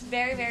 Like, it's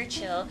very, very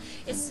chill.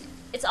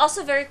 It's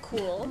also very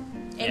cool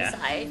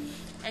inside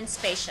and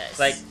spacious.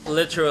 Like,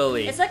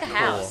 literally. It's like a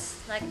house.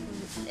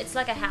 It's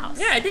like a house.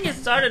 Yeah, I think it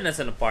started as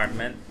an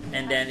apartment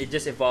and then it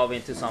just evolved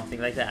into something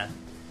like that.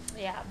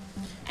 Yeah.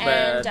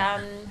 And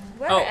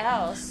where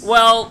else?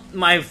 Well,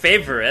 my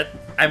favorite.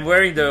 I'm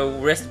wearing the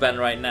wristband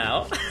right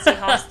now. Z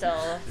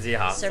Hostel. Z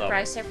Hostel.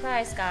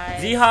 Surprise,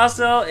 guys. Z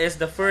Hostel is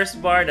the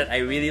first bar that I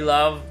really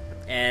love,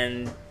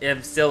 and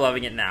I'm still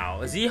loving it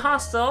now. Z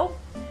Hostel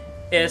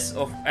is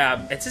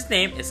it's its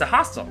name. It's a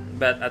hostel,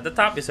 but at the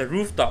top is a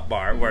rooftop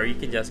bar where you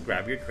can just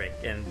grab your drink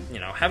and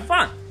have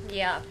fun.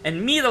 Yeah.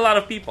 And meet a lot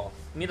of people.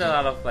 Meet a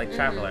lot of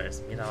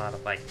travelers. Meet a lot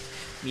of Oh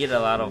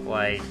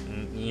my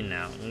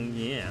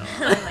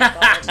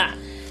god.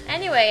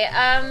 Anyway,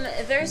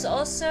 there's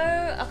also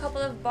a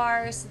couple of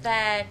bars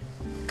that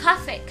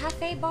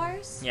cafe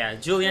bars. Yeah,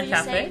 Julian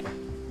Cafe.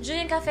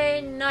 Julian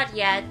Cafe, not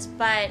yet,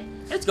 but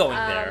it's going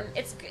there.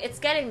 It's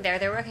getting there.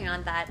 They're working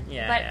on that.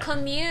 Yeah. But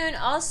Commune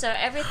also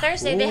every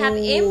Thursday they have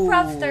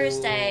Improv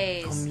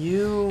Thursdays.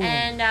 Commune.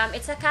 And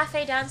it's a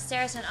cafe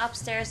downstairs, and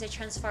upstairs they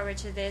transform it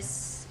to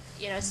this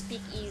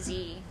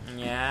speakeasy.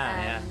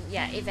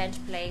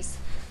 Event place.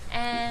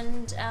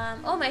 And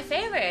my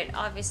favorite,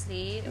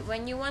 obviously,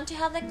 when you want to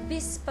have like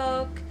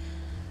bespoke,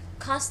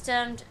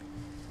 customed,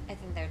 I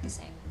think they're the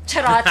same.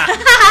 Charot.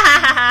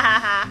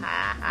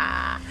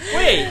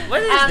 Wait,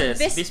 what is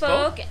this?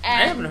 Bespoke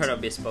I haven't heard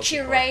of bespoke.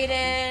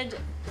 Curated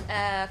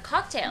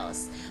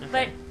cocktails,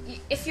 but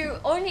if you're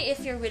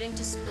willing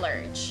to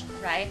splurge,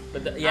 right?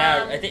 But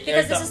I think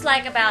because this is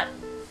like about.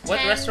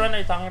 What restaurant are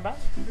you talking about?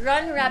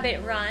 Run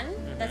Rabbit Run.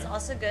 That's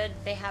also good.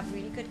 They have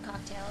really good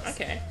cocktails.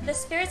 Okay. The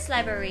Spirits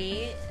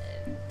Library,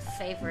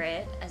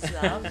 favorite as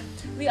well.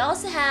 We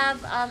also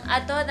have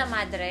A Toda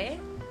Madre.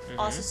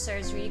 Also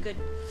serves really good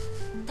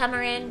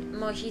tamarind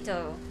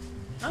mojito.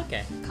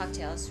 Okay.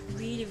 Cocktails,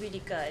 really,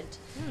 really good.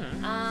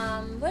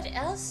 What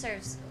else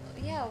serves?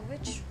 Yeah,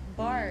 which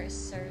bar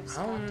serves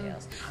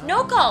cocktails?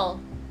 No call.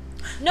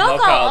 No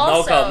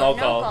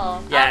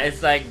call. Yeah,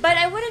 it's like. But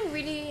I wouldn't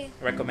really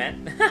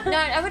recommend. No,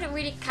 I wouldn't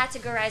really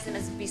categorize them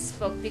as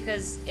bespoke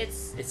because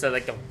it's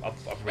like a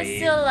it's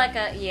still like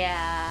a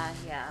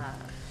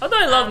Although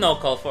I love no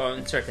call for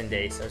on certain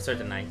days or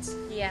certain nights.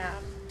 Yeah,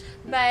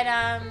 but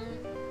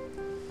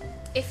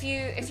if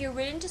you're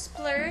willing to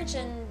splurge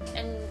and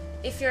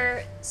if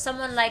you're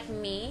someone like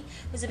me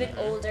who's a bit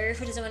older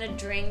who doesn't want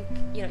to drink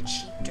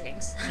cheap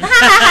drinks.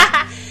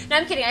 No,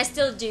 I'm kidding. I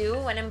still do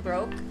when I'm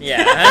broke.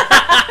 Yeah.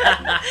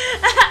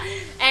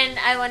 And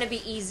I want to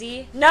be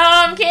easy. No,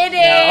 I'm kidding.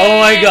 No, oh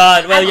my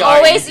god. Well, I'm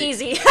always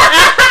easy.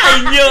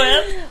 I knew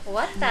it.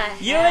 What the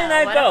hell?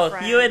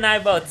 You and I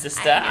both,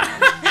 sister.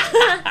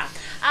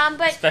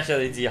 But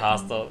especially Z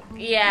Hostel.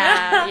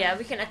 Yeah,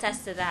 we can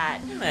attest to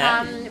that.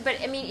 Yeah.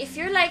 But I mean, if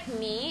you're like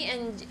me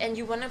and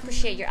you want to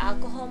appreciate your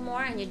alcohol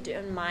more, and you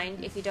don't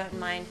mind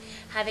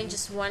having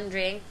just one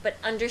drink, but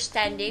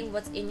understanding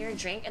what's in your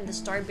drink and the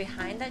story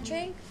behind that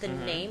drink, the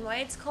name, why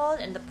it's called,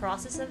 and the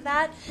process of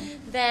that,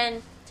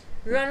 then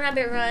Run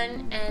Rabbit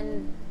Run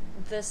and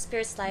the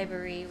Spirits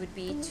Library would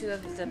be two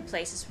of the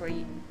places where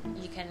you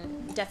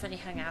can definitely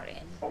hang out in.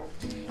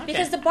 Okay.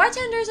 Because the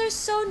bartenders are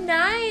so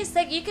nice.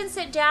 Like, you can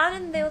sit down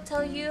and they'll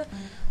tell you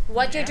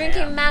what you're Yeah,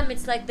 drinking, yeah. ma'am.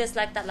 It's like this,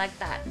 like that, like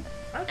that.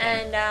 Okay.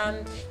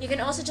 And you can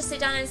also just sit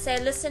down and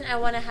say, listen, I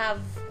want to have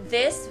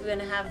this, we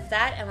want to have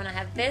that, I want to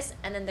have this,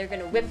 and then they're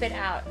going to whip it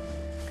out.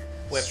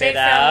 Whip Straight it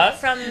out.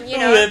 From you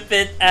know, Whip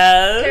it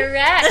out.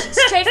 correct.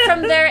 Straight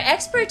from their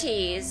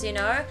expertise, you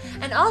know.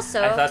 And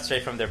also, I thought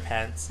straight from their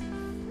pants.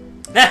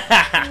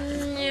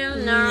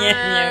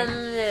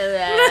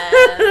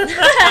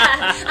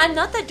 I'm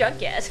not that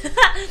drunk yet.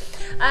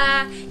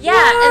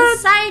 And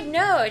side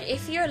note,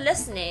 if you're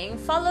listening,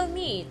 follow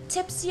me,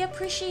 Tipsy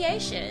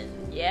Appreciation.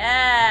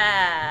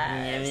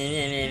 Yeah.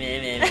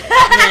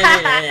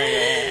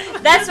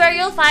 That's where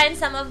you'll find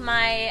some of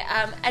my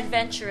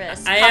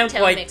adventurous I am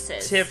cocktail quite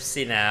mixes.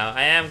 tipsy now.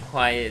 I am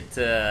quite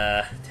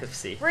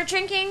tipsy. We're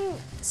drinking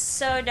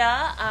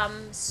soda,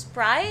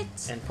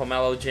 Sprite, And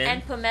pomelo gin.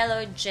 and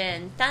pomelo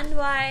gin.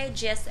 Tanduay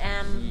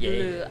GSM Yay.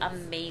 Blue,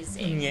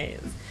 amazing. Yes.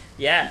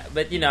 Yeah,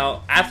 but you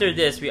know, after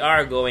this, we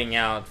are going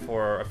out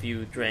for a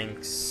few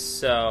drinks.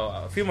 So,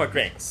 a few more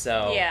drinks.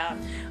 So, Yeah.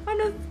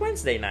 on a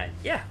Wednesday night.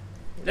 Yeah.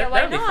 Yeah,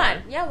 why that'll be not?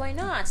 fun. Yeah, why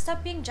not?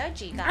 Stop being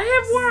judgy, guys. I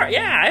have work.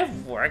 Yeah, I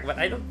have work, but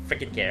I don't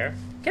freaking care.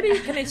 Can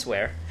I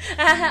swear?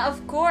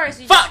 Of course.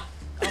 You Fuck!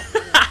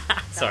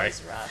 That Sorry.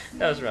 was rough.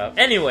 That was rough.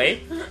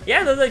 Anyway,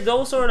 yeah,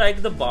 those are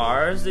like the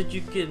bars that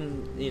you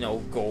can, you know,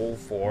 go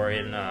for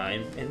in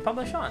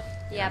Poblacion.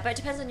 Yeah, but it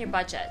depends on your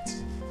budget.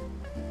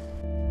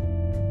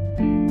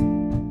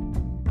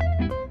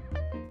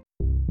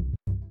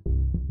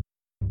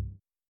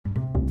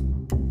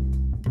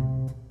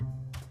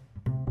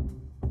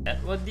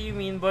 What do you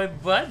mean by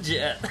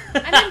budget?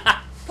 I mean,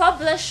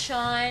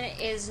 Poblacion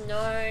is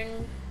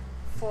known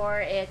for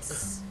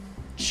its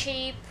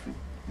cheap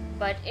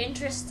but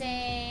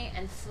interesting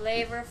and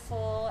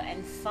flavorful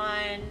and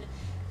fun,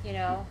 you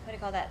know, what do you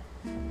call that?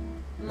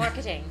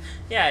 Marketing,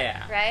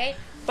 yeah. right?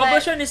 But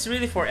Poblacion is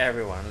really for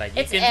everyone. Like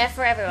you it's can,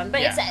 for everyone,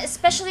 but Yeah. it's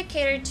especially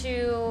catered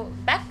to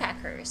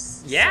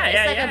backpackers. Yeah, so it's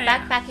yeah, like yeah, a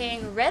yeah.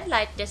 backpacking red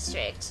light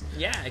district.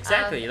 yeah,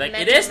 exactly. Like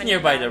it Metro is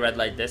nearby Manila. the red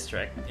light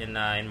district in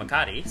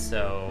Makati,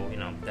 so you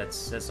know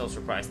that's no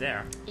surprise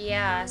there.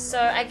 Yeah, so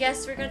I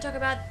guess we're gonna talk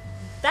about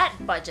that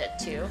budget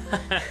too.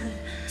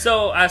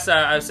 So as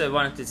I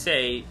wanted to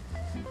say,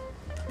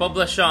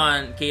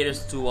 Poblacion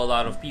caters to a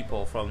lot of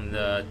people, from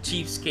the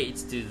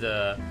cheapskates to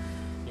the,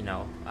 you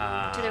know,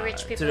 To the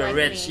rich people to the like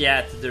rich, me.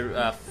 yeah, to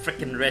the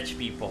freaking rich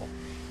people.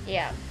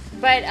 Yeah,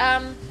 but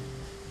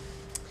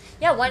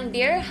yeah, one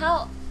beer.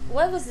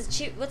 What was the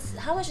cheap?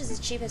 How much is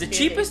the cheapest? The beer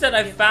cheapest that you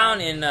I've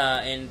found in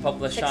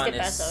Poblacion 60 is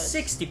pesos.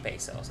 60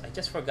 pesos. I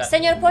just forgot.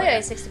 Senor Pollo where.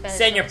 is 60 pesos.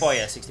 Senor Pollo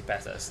is 60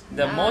 pesos.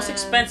 The most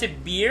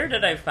expensive beer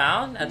that I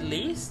found, at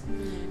least,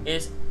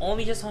 is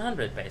only just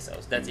 100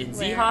 pesos. That's in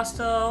Z Where?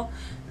 Hostel.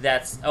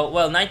 That's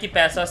 90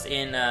 pesos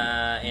in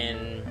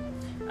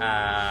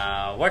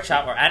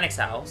Workshop or Annex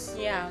House,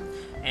 Yeah,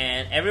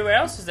 and everywhere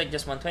else is like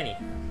just 120.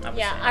 I would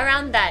say.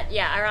 around that.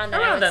 Yeah, around that.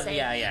 I Around would that, say.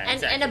 yeah, And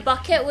exactly. a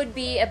bucket would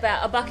be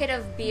about a bucket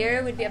of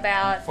beer would be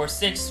about For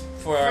six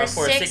For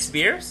six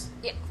beers.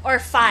 or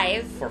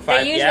 5. For 5,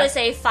 They usually yeah.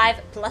 say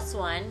 5 plus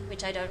 1,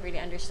 which I don't really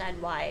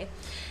understand why.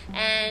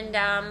 And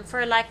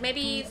for like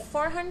maybe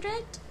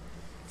 400.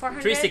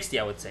 360,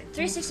 I would say.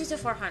 360 to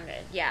 400.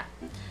 Yeah.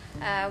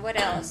 What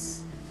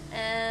else?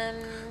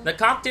 The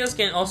cocktails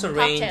can also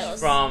range Cocktails.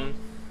 from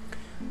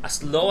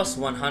as low as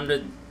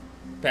 100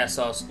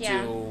 pesos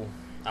Yeah. to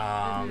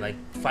like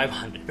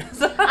 500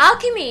 pesos.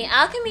 Alchemy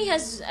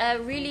has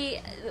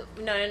really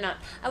no.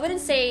 I wouldn't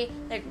say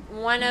like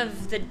one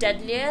of the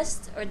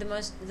deadliest or the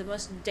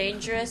most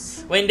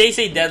dangerous. When they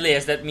say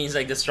deadliest, that means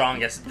like the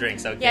strongest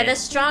drinks. Okay. Yeah, the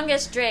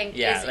strongest drink.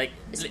 Yeah, is, like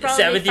is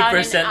probably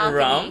 70% found in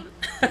rum.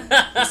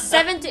 Alchemy.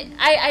 70.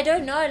 I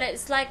don't know.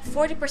 It's like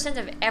 40%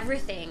 of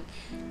everything.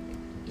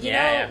 You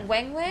Yeah, know,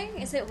 Weng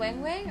Weng? Is it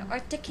Weng Weng or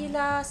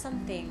tequila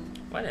something?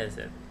 What is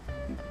it?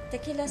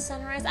 Tequila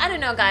Sunrise. I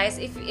don't know, guys.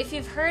 If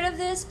you've heard of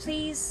this,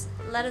 please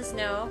let us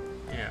know.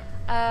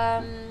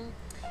 Yeah.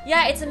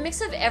 Yeah, it's a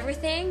mix of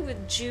everything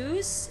with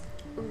juice,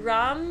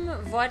 rum,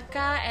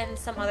 vodka, and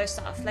some other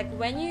stuff. Like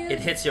when you, It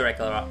hits you like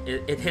a rock.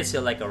 It hits you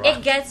like a rock.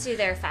 it gets you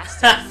there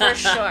faster, for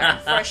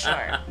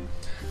sure.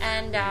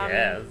 And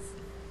Yes.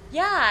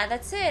 yeah,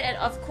 that's it. And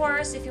of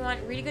course, if you want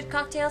really good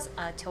cocktails,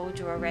 I told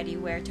you already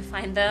where to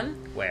find them.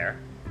 Where?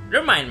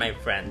 Remind my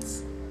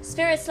friends.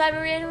 Spirits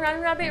Library and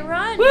Run Rabbit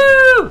Run.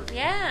 Woo!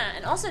 Yeah,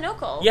 and also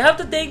Noco. You have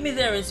to take me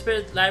there in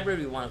Spirit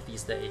Library one of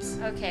these days.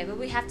 Okay, but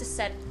we have to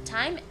set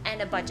time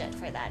and a budget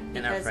for that And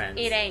our because friends.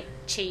 it ain't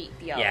cheap,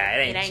 yo. Yeah,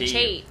 it ain't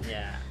cheap.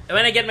 Yeah. And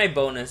when I get my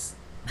bonus.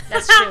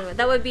 That's true.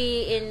 That would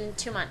be in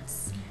 2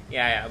 months.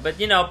 Yeah. But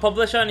you know,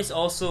 Poblacion is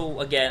also,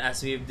 again,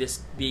 as we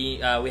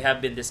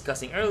have been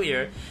discussing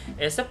earlier,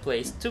 is a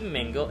place to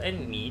mingle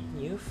and meet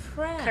new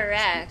friends.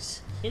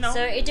 Correct. You know.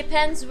 So it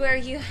depends where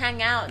you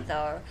hang out,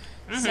 though.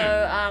 Mhm. So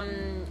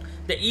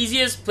The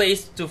easiest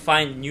place to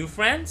find new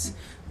friends,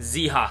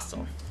 Z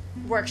Hostel.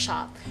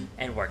 Workshop.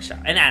 And Workshop.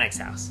 And Annex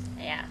House.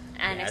 Yeah,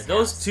 Annex House.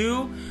 Those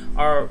two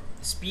are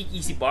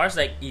speakeasy bars.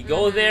 Like, you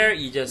go there,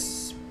 you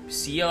just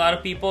see a lot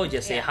of people, you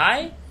just say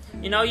hi.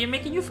 You know, you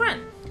make a new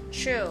friend.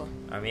 True.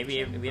 Or maybe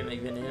even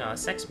you know, a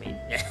sex mate.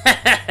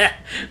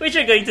 Which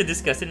we're going to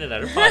discuss in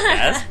another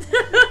podcast.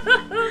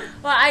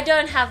 Well, I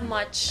don't have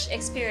much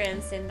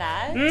experience in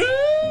that.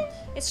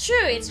 It's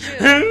true, it's true.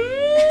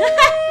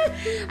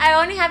 I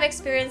only have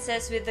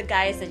experiences with the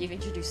guys that you've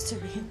introduced to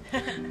me.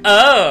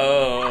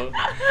 Oh.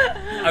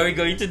 Are we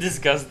going to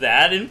discuss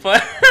that in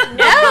fun?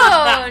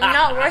 No,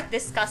 not worth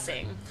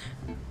discussing.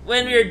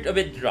 When we're a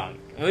bit drunk.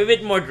 We're a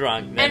bit more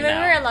drunk than and when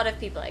now. we're a lot of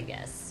people, I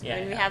guess. Yeah,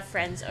 when we have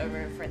friends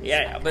over for this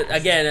podcast. But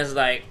again, it's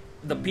like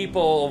the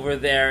people over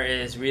there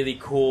is really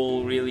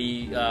cool,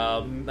 really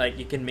like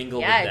you can mingle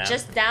with them. Yeah,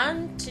 just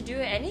down to do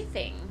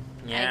anything.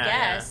 Yeah, I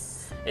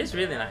guess. Yeah. It's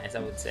really nice, I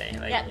would say.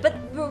 Like, Yeah, but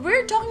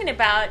we're talking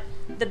about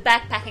the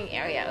backpacking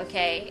area,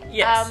 okay?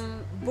 Yes.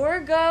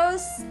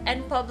 Burgos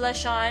and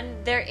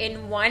Poblacion, they're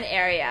in one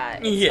area.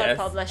 It's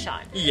called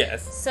Poblacion.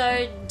 Yes.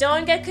 So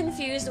don't get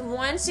confused.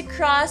 Once you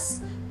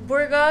cross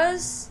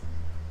Burgos,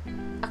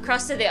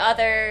 across to the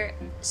other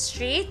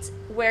street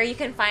where you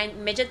can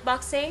find midget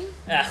boxing.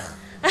 Then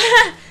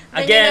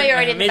Again, you know you're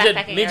already in the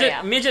backpacking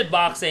area. Midget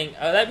boxing.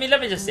 Let me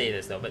just say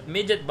this though. But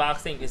midget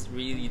boxing is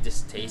really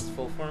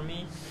distasteful for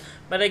me.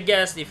 But I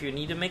guess if you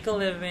need to make a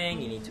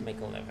living, you need to make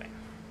a living.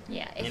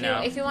 Yeah,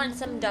 if you want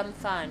some dumb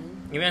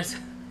fun.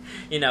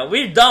 You know,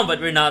 we're dumb, but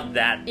we're not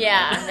that.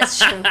 Yeah, that's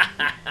true.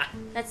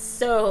 That's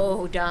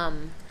so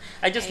dumb.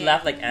 I just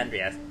laugh like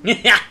Andreas.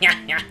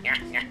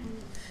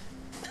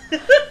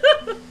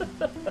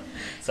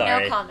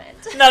 Sorry. No comment.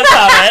 No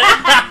comment.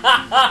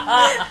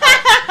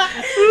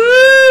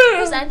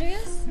 Who's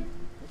Andreas?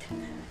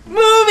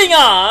 Moving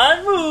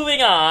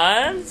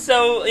on.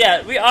 So,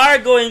 yeah, we are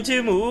going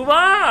to move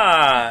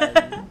on.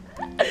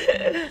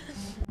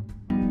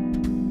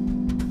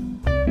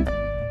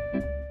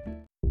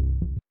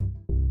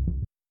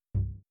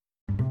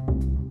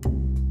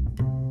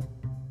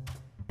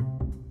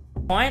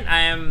 Point, I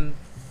am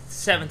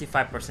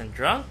 75%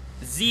 drunk.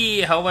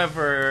 Z,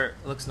 however,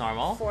 looks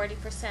normal.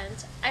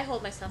 40%. I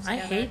hold myself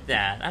together. I hate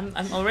that. I'm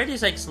already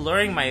like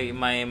slurring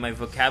my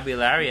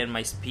vocabulary and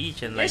my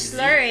speech and You're like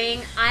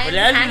slurring. I'm a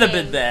little hanging.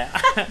 bit there.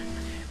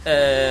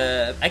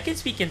 I can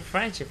speak in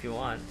French if you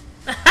want.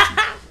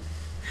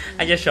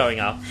 I'm just showing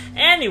off.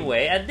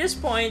 Anyway, at this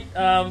point,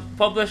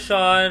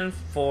 Poblacion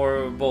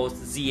for both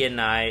Z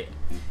and I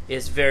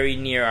is very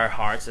near our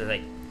hearts. It's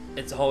like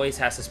it always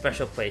has a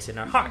special place in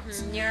our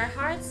hearts. Near our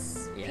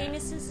hearts,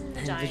 penises, and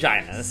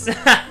vaginas.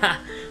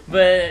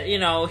 But you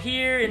know,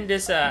 here in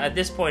this at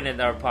this point in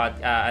our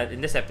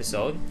in this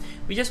episode,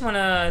 we just want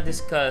to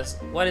discuss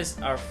what is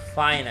our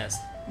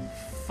finest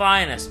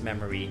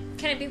memory.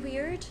 Can it be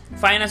weird?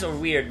 Finest or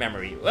weird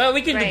memory? Well,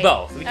 we can do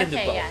both. We can do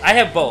both. Yeah. I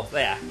have both.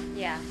 Yeah.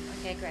 Yeah.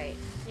 Okay, great.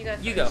 You go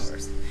first. You go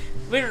first.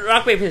 We're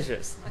rock, paper,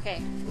 scissors.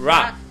 Okay.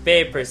 Rock,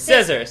 paper,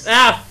 scissors.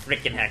 Ah,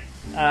 freaking heck.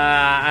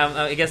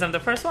 I guess I'm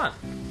the first one.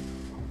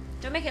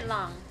 Don't make it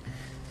long.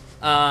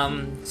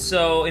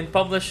 So in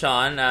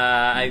Poblacion,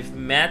 I've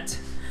met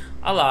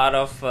a lot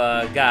of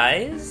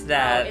guys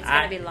that it's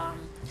gonna be long.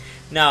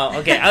 No,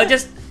 okay. I'll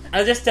just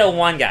tell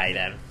one guy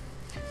then,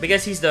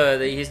 because he's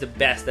the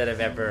best that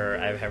I've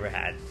ever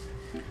had.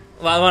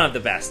 Well, one of the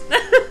best.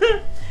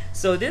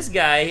 So this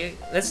guy,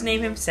 let's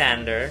name him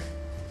Sander,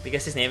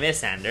 because his name is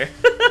Sander.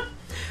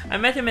 I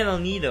met him in El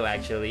Nido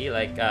actually,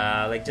 like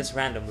just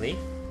randomly,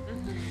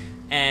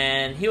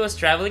 and he was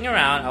traveling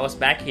around. I was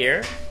back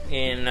here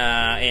in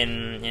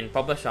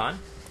Poblacion,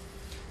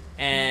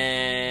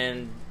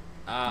 and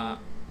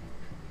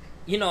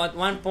you know, at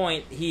one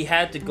point he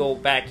had to go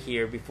back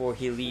here before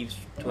he leaves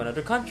to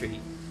another country.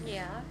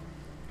 Yeah.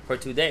 For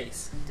 2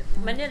 days.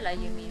 Manila,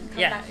 you mean?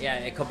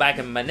 Come back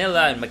in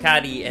Manila and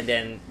Makati, and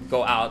then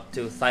go out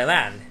to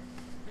Thailand.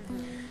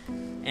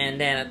 And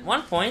then at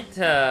one point,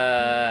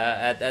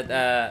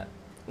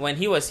 when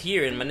he was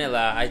here in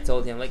Manila, I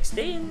told him like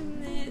stay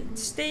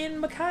in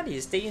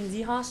Makati, stay in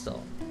the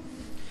hostel.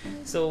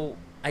 So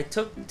I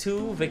took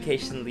 2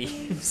 vacation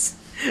leaves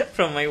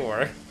from my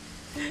work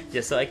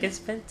just so I can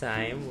spend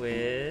time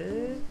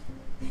with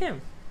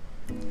him.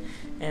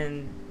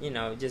 And you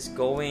know, just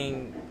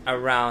going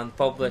around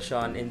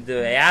Poblacion in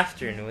the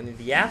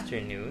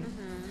afternoon.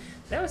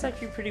 That was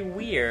actually pretty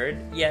weird.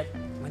 Yet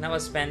when I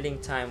was spending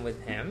time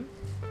with him,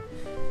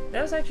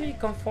 that was actually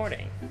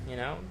comforting. You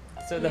know,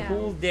 so the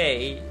whole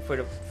day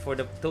for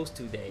those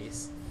 2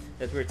 days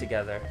that we're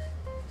together,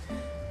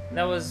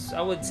 that was,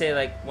 I would say,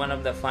 like one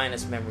of the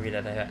finest memory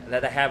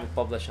that I have of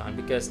Poblacion,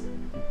 because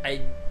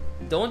I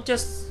don't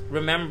just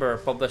remember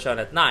Poblacion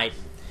at night.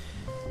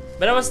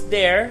 But I was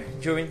there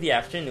during the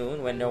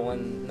afternoon when no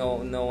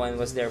one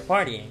was there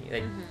partying.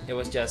 Like it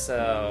was just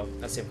a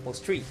simple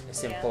street, a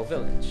simple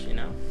village, you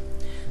know.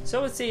 So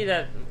I would say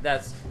that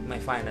that's my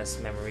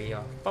finest memory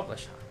of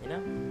Poblacion, you know.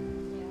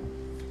 Yeah.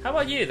 How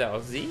about you though,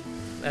 Z?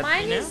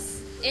 Mine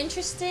is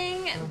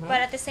interesting,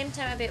 but at the same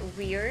time a bit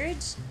weird.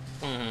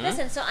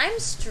 Listen, so I'm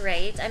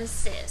straight, I'm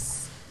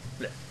cis.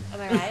 Am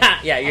I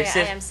right? Yeah, you're I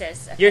cis. am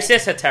cis. Okay. You're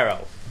cis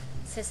hetero.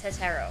 Cis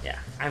hetero. Yeah,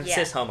 I'm Yeah.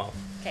 cis homo.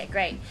 Okay,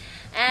 great.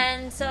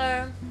 And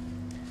so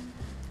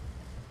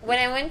when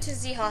I went to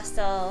Z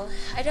Hostel,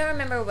 I don't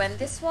remember when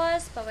this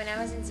was, but when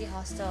I was in Z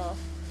Hostel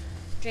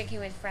drinking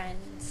with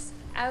friends,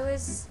 I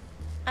was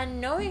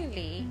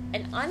unknowingly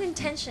and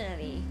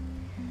unintentionally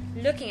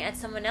looking at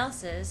someone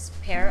else's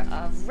pair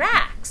of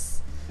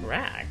racks.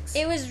 Racks.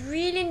 It was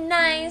really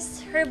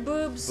nice. Her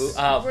boobs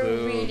were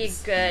really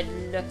good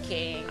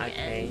looking,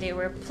 Okay. and they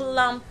were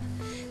plump.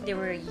 They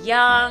were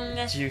young.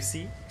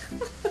 Juicy.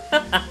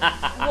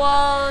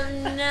 Well,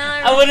 no.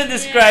 I wouldn't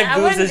describe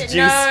boobs as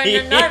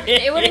juicy. No,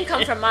 it wouldn't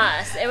come from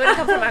us. It wouldn't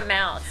come from our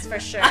mouths for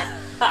sure.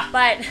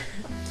 But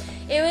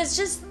it was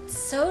just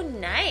so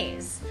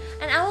nice,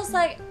 and I was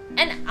like,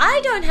 and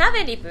I don't have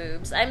any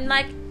boobs. I'm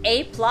like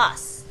A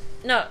plus,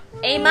 no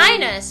A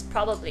minus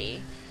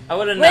probably. I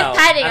wouldn't With know.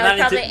 padding, I'm I was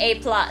not probably into-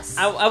 A plus.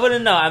 I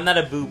wouldn't know. I'm not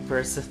a boob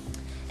person.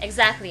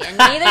 Exactly, and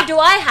neither do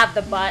I have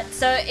the butt,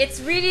 so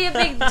it's really a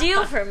big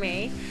deal for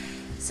me.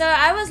 So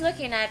I was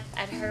looking at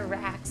her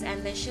racks,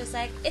 and then she was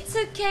like, "It's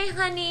okay,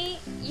 honey.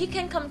 You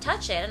can come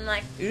touch it." I'm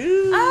like,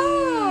 Ooh.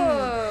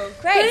 "Oh,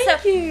 great!"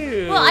 Thank so,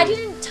 you. well, I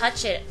didn't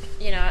touch it.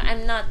 You know,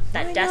 I'm not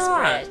that Why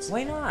desperate. Not?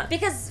 Why not?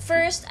 Because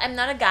first, I'm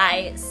not a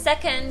guy.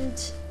 Second,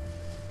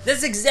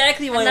 That's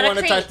exactly why I'm you not a want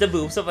to creep. touch the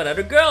boobs of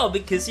another girl,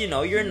 because you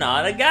know you're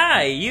not a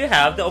guy. You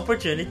have the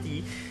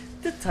opportunity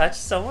to touch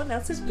someone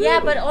else's boob. yeah,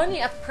 but only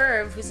a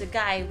perv who's a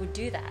guy would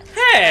do that.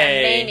 Hey.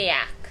 A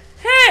maniac.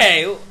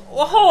 Hey,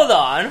 well, hold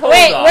on.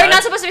 Wait, on. we're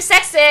not supposed to be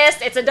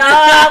sexist. It's a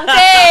dumb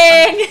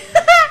thing.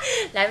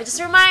 Let me just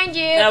remind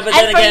you. No, but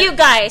and then for again- you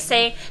guys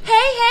saying, hey,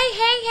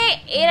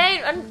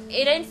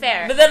 it ain't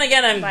fair. But then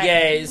again, I'm But-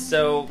 gay,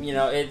 so you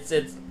know it's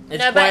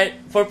No, quite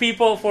for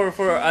people for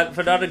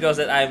the other girls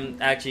that I'm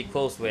actually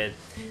close with.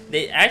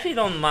 They actually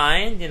don't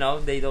mind. You know,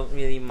 they don't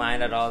really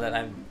mind at all that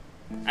I'm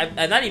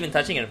not even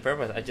touching it on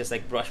purpose. I just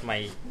like brush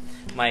my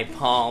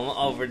palm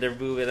over their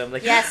boob, and I'm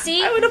like, Yeah,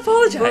 see? I would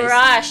apologize.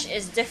 Brush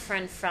is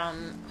different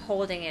from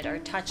holding it or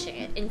touching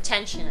it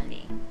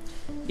intentionally.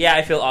 Yeah,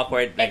 I feel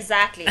awkward. Like,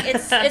 Exactly.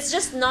 It's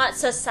just not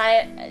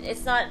society.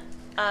 It's not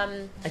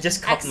I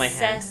just cupped my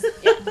hand.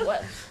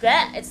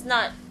 It's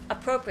not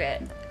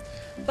appropriate.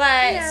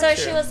 But Yeah, so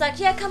true. she was like,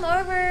 "Yeah, come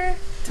over."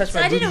 Touch So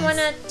my I didn't boobies.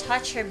 want to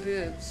touch her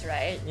boobs,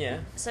 right? Yeah.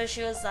 So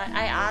she was like,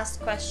 I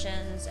asked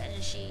questions,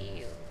 and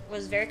she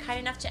was very kind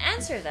enough to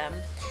answer them,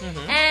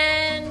 Mhm.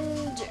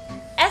 and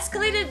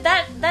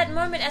that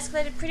moment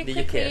escalated pretty Did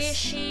you quickly. kiss?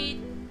 She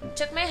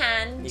took my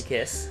hand, You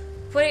kiss.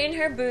 put it in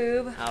her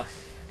boob, Oh.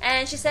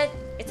 and she said,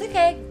 "It's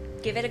okay.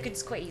 Give it a good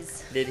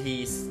squeeze."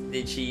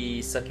 Did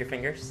she suck your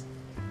fingers?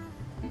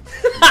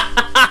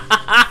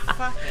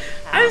 Fucking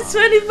I'm hell.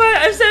 25.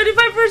 I'm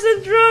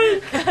 75%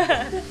 drunk.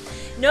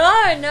 No,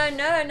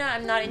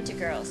 I'm not into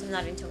girls. I'm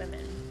not into women.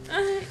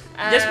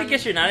 Just Um,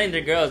 because you're not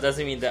into girls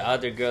doesn't mean the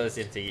other girl is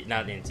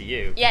not into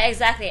you. Yeah,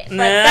 exactly. But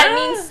Nah. that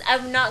means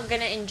I'm not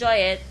gonna enjoy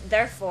it.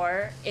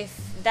 Therefore, if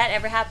that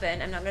ever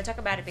happened, I'm not gonna talk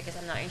about it because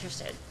I'm not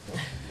interested.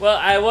 Well,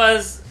 I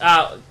was.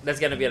 That's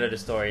gonna be another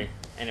story.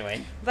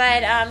 Anyway.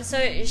 But so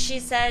she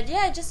said,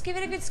 yeah, just give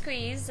it a good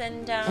squeeze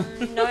and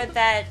know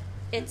that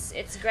it's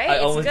great. I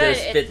it's almost good. did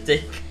a spit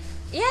take.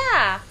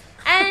 Yeah,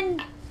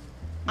 and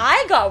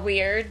I got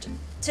weird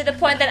to the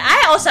point that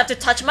I also have to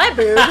touch my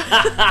boob.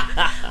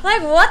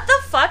 Like, what the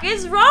fuck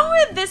is wrong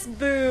with this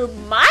boob?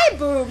 My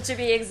boob, to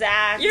be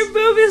exact. Your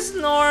boob is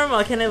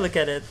normal. Can I look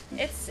at it?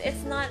 It's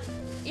not.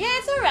 Yeah,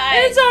 it's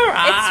alright. It's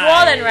alright. It's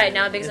swollen right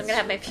now because I'm It's- gonna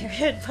have my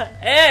period. But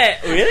Eh,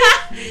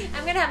 really?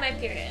 I'm gonna have my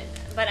period.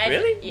 But I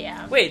Really?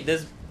 Yeah. Wait,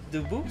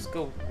 do boobs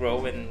grow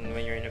when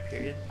you're in a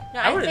period? No,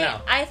 I wouldn't know.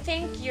 I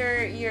think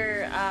your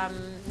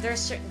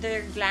there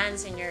are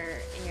glands in your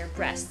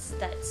breasts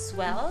that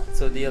swell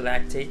So do you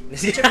lactate?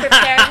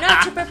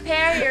 to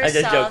prepare yourself. I'm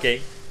just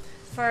joking.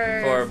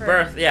 For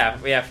birth,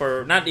 yeah,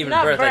 for not even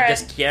Not birth, like birth.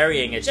 just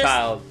carrying a Just-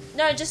 child.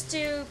 No, just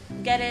to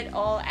get it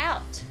all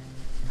out.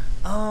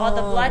 Oh, all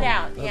the blood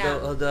out, yeah.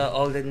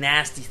 all the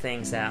nasty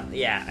things out.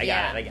 Yeah, I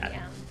got it.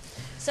 yeah.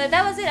 So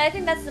that was it. I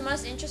think that's the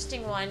most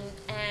interesting one,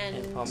 and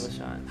And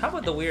Parmesan. How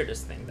about the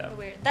weirdest thing though?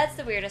 That's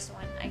the weirdest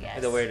one, I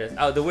guess. The weirdest.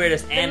 Oh, the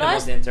weirdest The and the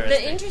most most interesting.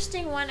 The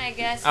interesting one, I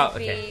guess, Oh,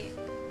 would okay.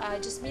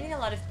 be just meeting a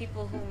lot of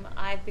people whom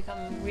I've become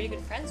really good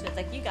friends with,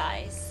 like you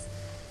guys,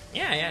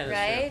 yeah, that's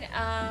right?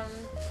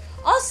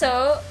 Also,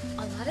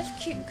 a lot of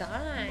cute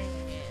guys.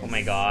 Oh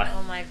my god.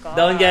 Oh my god.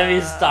 Don't get me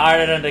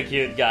started on the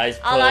cute guys,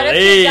 please. A lot of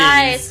cute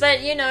guys,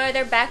 but you know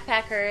they're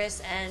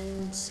backpackers,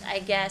 and I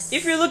guess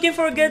If you're looking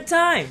for a good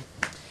time.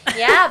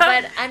 yeah,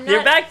 but I'm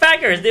They're not.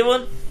 backpackers. They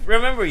won't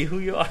remember you who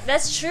you are.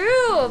 That's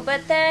true,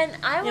 but then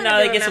I You want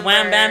know, to like it's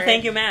wham bam,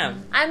 thank you,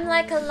 ma'am. I'm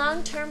like a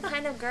long-term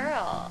kind of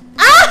girl.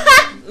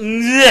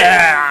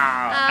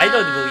 Yeah, I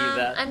don't believe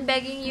that. I'm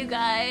begging you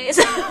guys.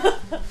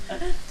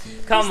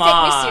 Come Please take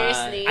me on.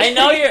 seriously.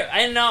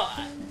 I know.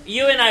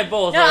 You and I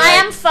both. No, are I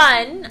like- am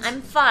fun.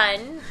 I'm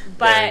fun,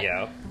 but There you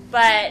go.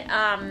 but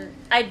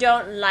I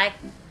don't like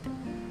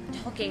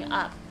hooking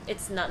up.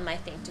 It's not my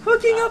thing to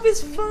Hooking hook up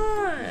is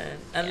fun,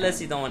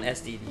 unless you don't want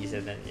STDs,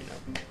 and then you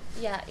know.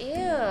 Yeah,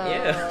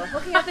 ew.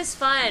 Hooking up is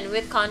fun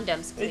with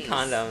condoms, please. With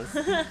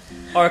condoms.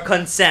 Or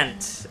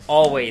consent.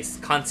 Always.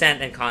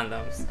 Consent and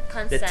condoms.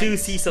 Consent. The two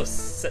C's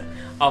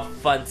of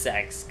fun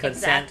sex.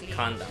 Consent, Exactly.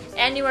 condoms.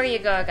 Anywhere you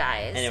go,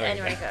 guys. Anywhere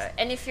Anywhere you you go. go.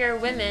 And if you're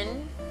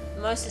women,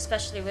 most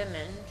especially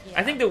women. Yeah.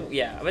 I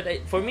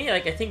think for me,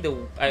 like I think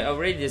I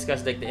already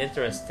discussed like the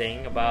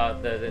interesting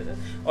about the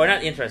or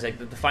not interest, like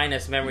the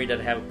finest memory that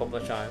I have of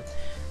Poblacion.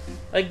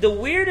 Like the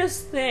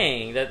weirdest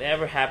thing that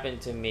ever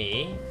happened to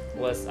me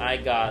was I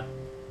got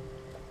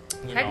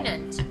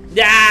pregnant.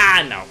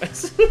 Yeah, no.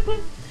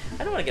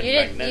 I don't want to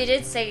get pregnant. You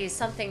did say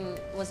something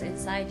was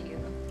inside you.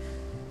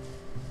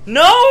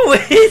 No,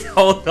 wait,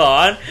 hold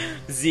on.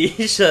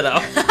 Z, shut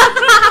up.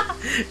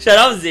 Shut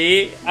up,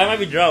 Z. I might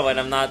be drunk, but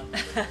I'm not,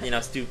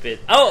 stupid.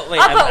 Oh, wait,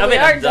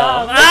 I'm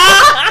dumb.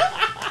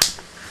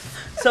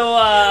 So,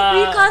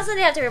 we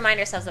constantly have to remind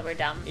ourselves that we're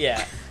dumb.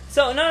 Yeah.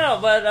 So, no,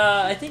 but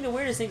I think the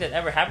weirdest thing that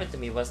ever happened to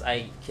me was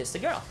I kissed a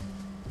girl.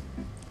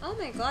 Oh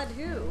my god,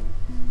 who?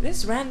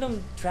 This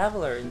random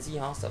traveler in Z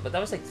Hostel, but that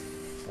was like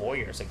 5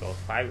 years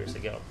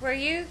ago. Were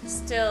you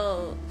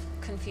still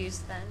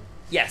confused then?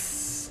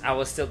 Yes, I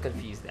was still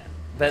confused then.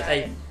 But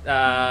Right.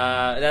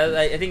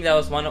 I think that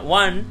was one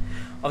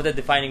of the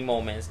defining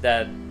moments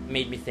that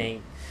made me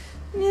think,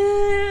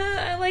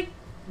 yeah, I like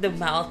the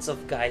mouths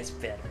of guys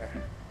better.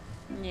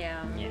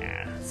 Yeah.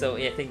 Yeah. So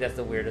I think that's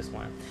the weirdest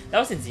one. That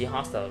was in Z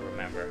Hostel,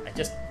 remember? I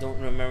just don't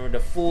remember the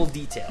full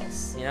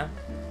details, Mm-hmm.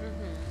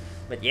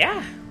 But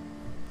yeah.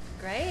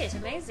 Great,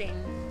 amazing.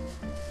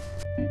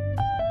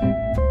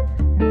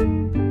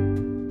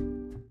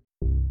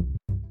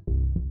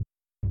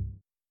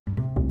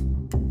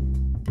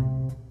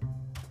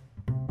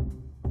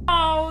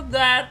 Oh,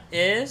 that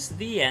is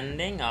the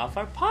ending of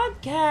our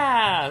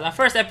podcast. Our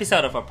first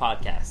episode of our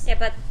podcast. Yeah,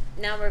 but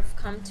now we've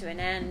come to an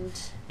end.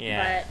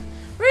 Yeah. But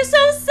we're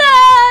so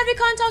sad we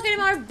can't talk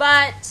anymore,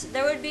 but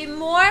there would be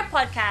more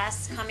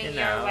podcasts coming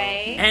your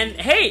way. And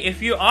hey,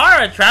 if you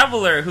are a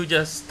traveler who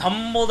just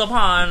stumbled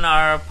upon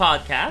our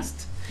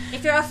podcast,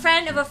 if you're a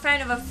friend of a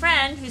friend of a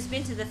friend who's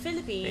been to the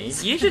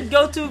Philippines, you should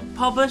go to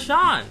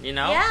Poblacion,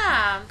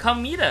 Yeah.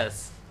 Come meet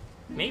us.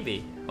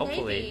 Maybe.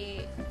 Hopefully.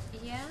 Maybe.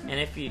 Yeah. And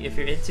if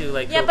you're into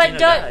like Yeah, Filipino but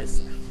don't-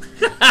 guys.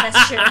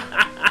 That's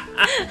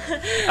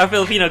true. Our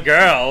Filipino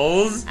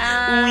girls. Wink.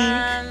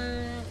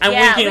 I'm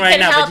winking right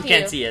now, but you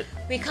can't see it.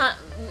 We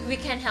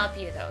can't help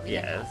you though. We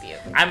can Yes. help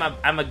you.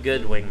 I'm a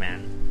good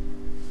wingman.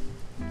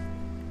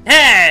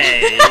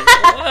 Hey!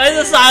 Why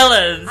the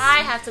silence? I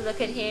have to look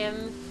at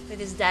him with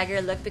his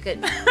dagger look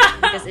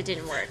because it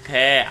didn't work.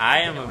 Hey, I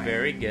am a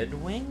very good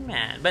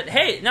wingman. But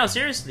hey, no,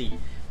 seriously.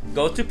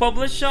 Go to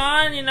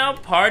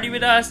Poblacion, party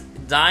with us,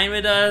 dine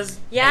with us,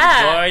 Yeah.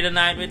 enjoy the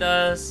night with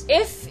us.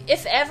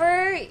 If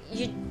ever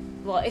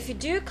if you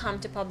do come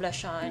to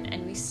Poblacion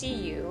and we see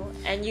you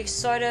and you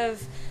sort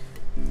of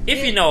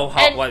If you know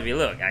what we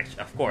look, actually,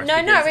 of course.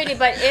 No, not really,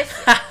 but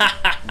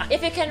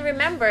if you can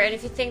remember and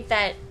if you think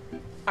that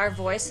our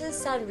voices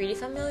sound really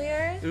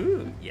familiar,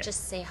 Ooh, yeah.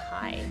 just say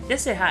hi.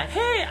 Just say hi.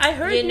 Hey, I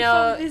heard you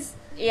know, from this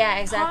Yeah,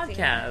 exactly.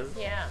 podcast.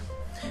 Yeah.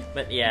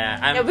 But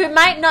yeah, We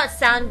might not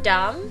sound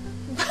dumb.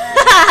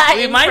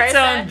 we might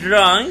sound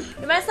drunk.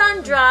 We might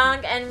sound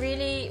drunk and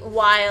really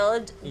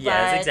wild.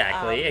 Yes,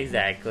 but,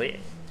 exactly.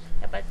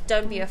 Yeah, but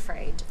don't be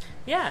afraid.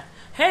 Yeah.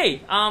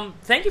 Hey,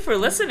 thank you for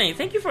listening.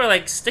 Thank you for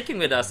sticking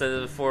with us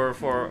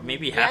for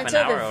maybe half an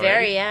hour. Until the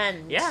very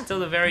end. Yeah, until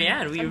the very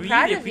end. We I'm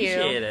proud really of you.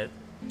 appreciate it.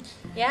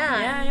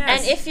 Yeah.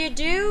 Yes. And if you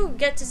do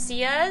get to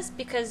see us,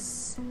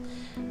 because,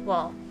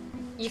 well,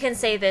 you can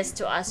say this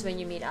to us when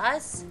you meet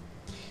us.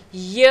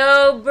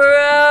 Yo,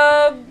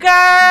 bro,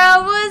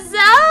 girl, what's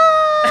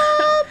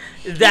up?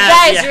 You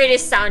guys really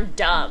sound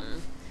dumb.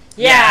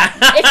 Yeah.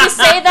 If you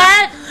say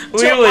that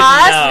to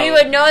us, we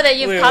would know that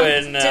you've come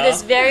to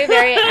this very,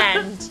 very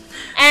end.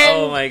 And,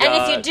 oh my God. And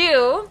if you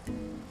do,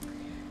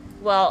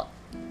 well,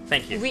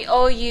 thank you. We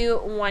owe you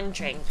one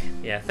drink.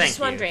 Yeah, thank Just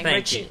you. one drink. Thank We're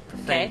you. cheap.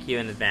 Okay? Thank you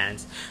in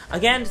advance.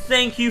 Again,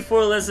 thank you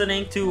for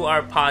listening to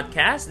our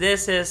podcast.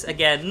 This is,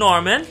 again,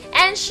 Norman.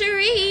 And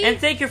Cherie. And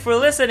thank you for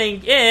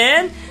listening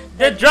in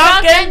the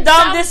Drunk and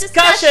Dumb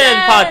Discussion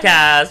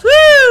Podcast.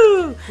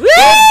 Woo! Woo!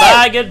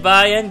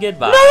 Goodbye, and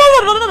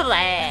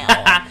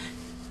goodbye.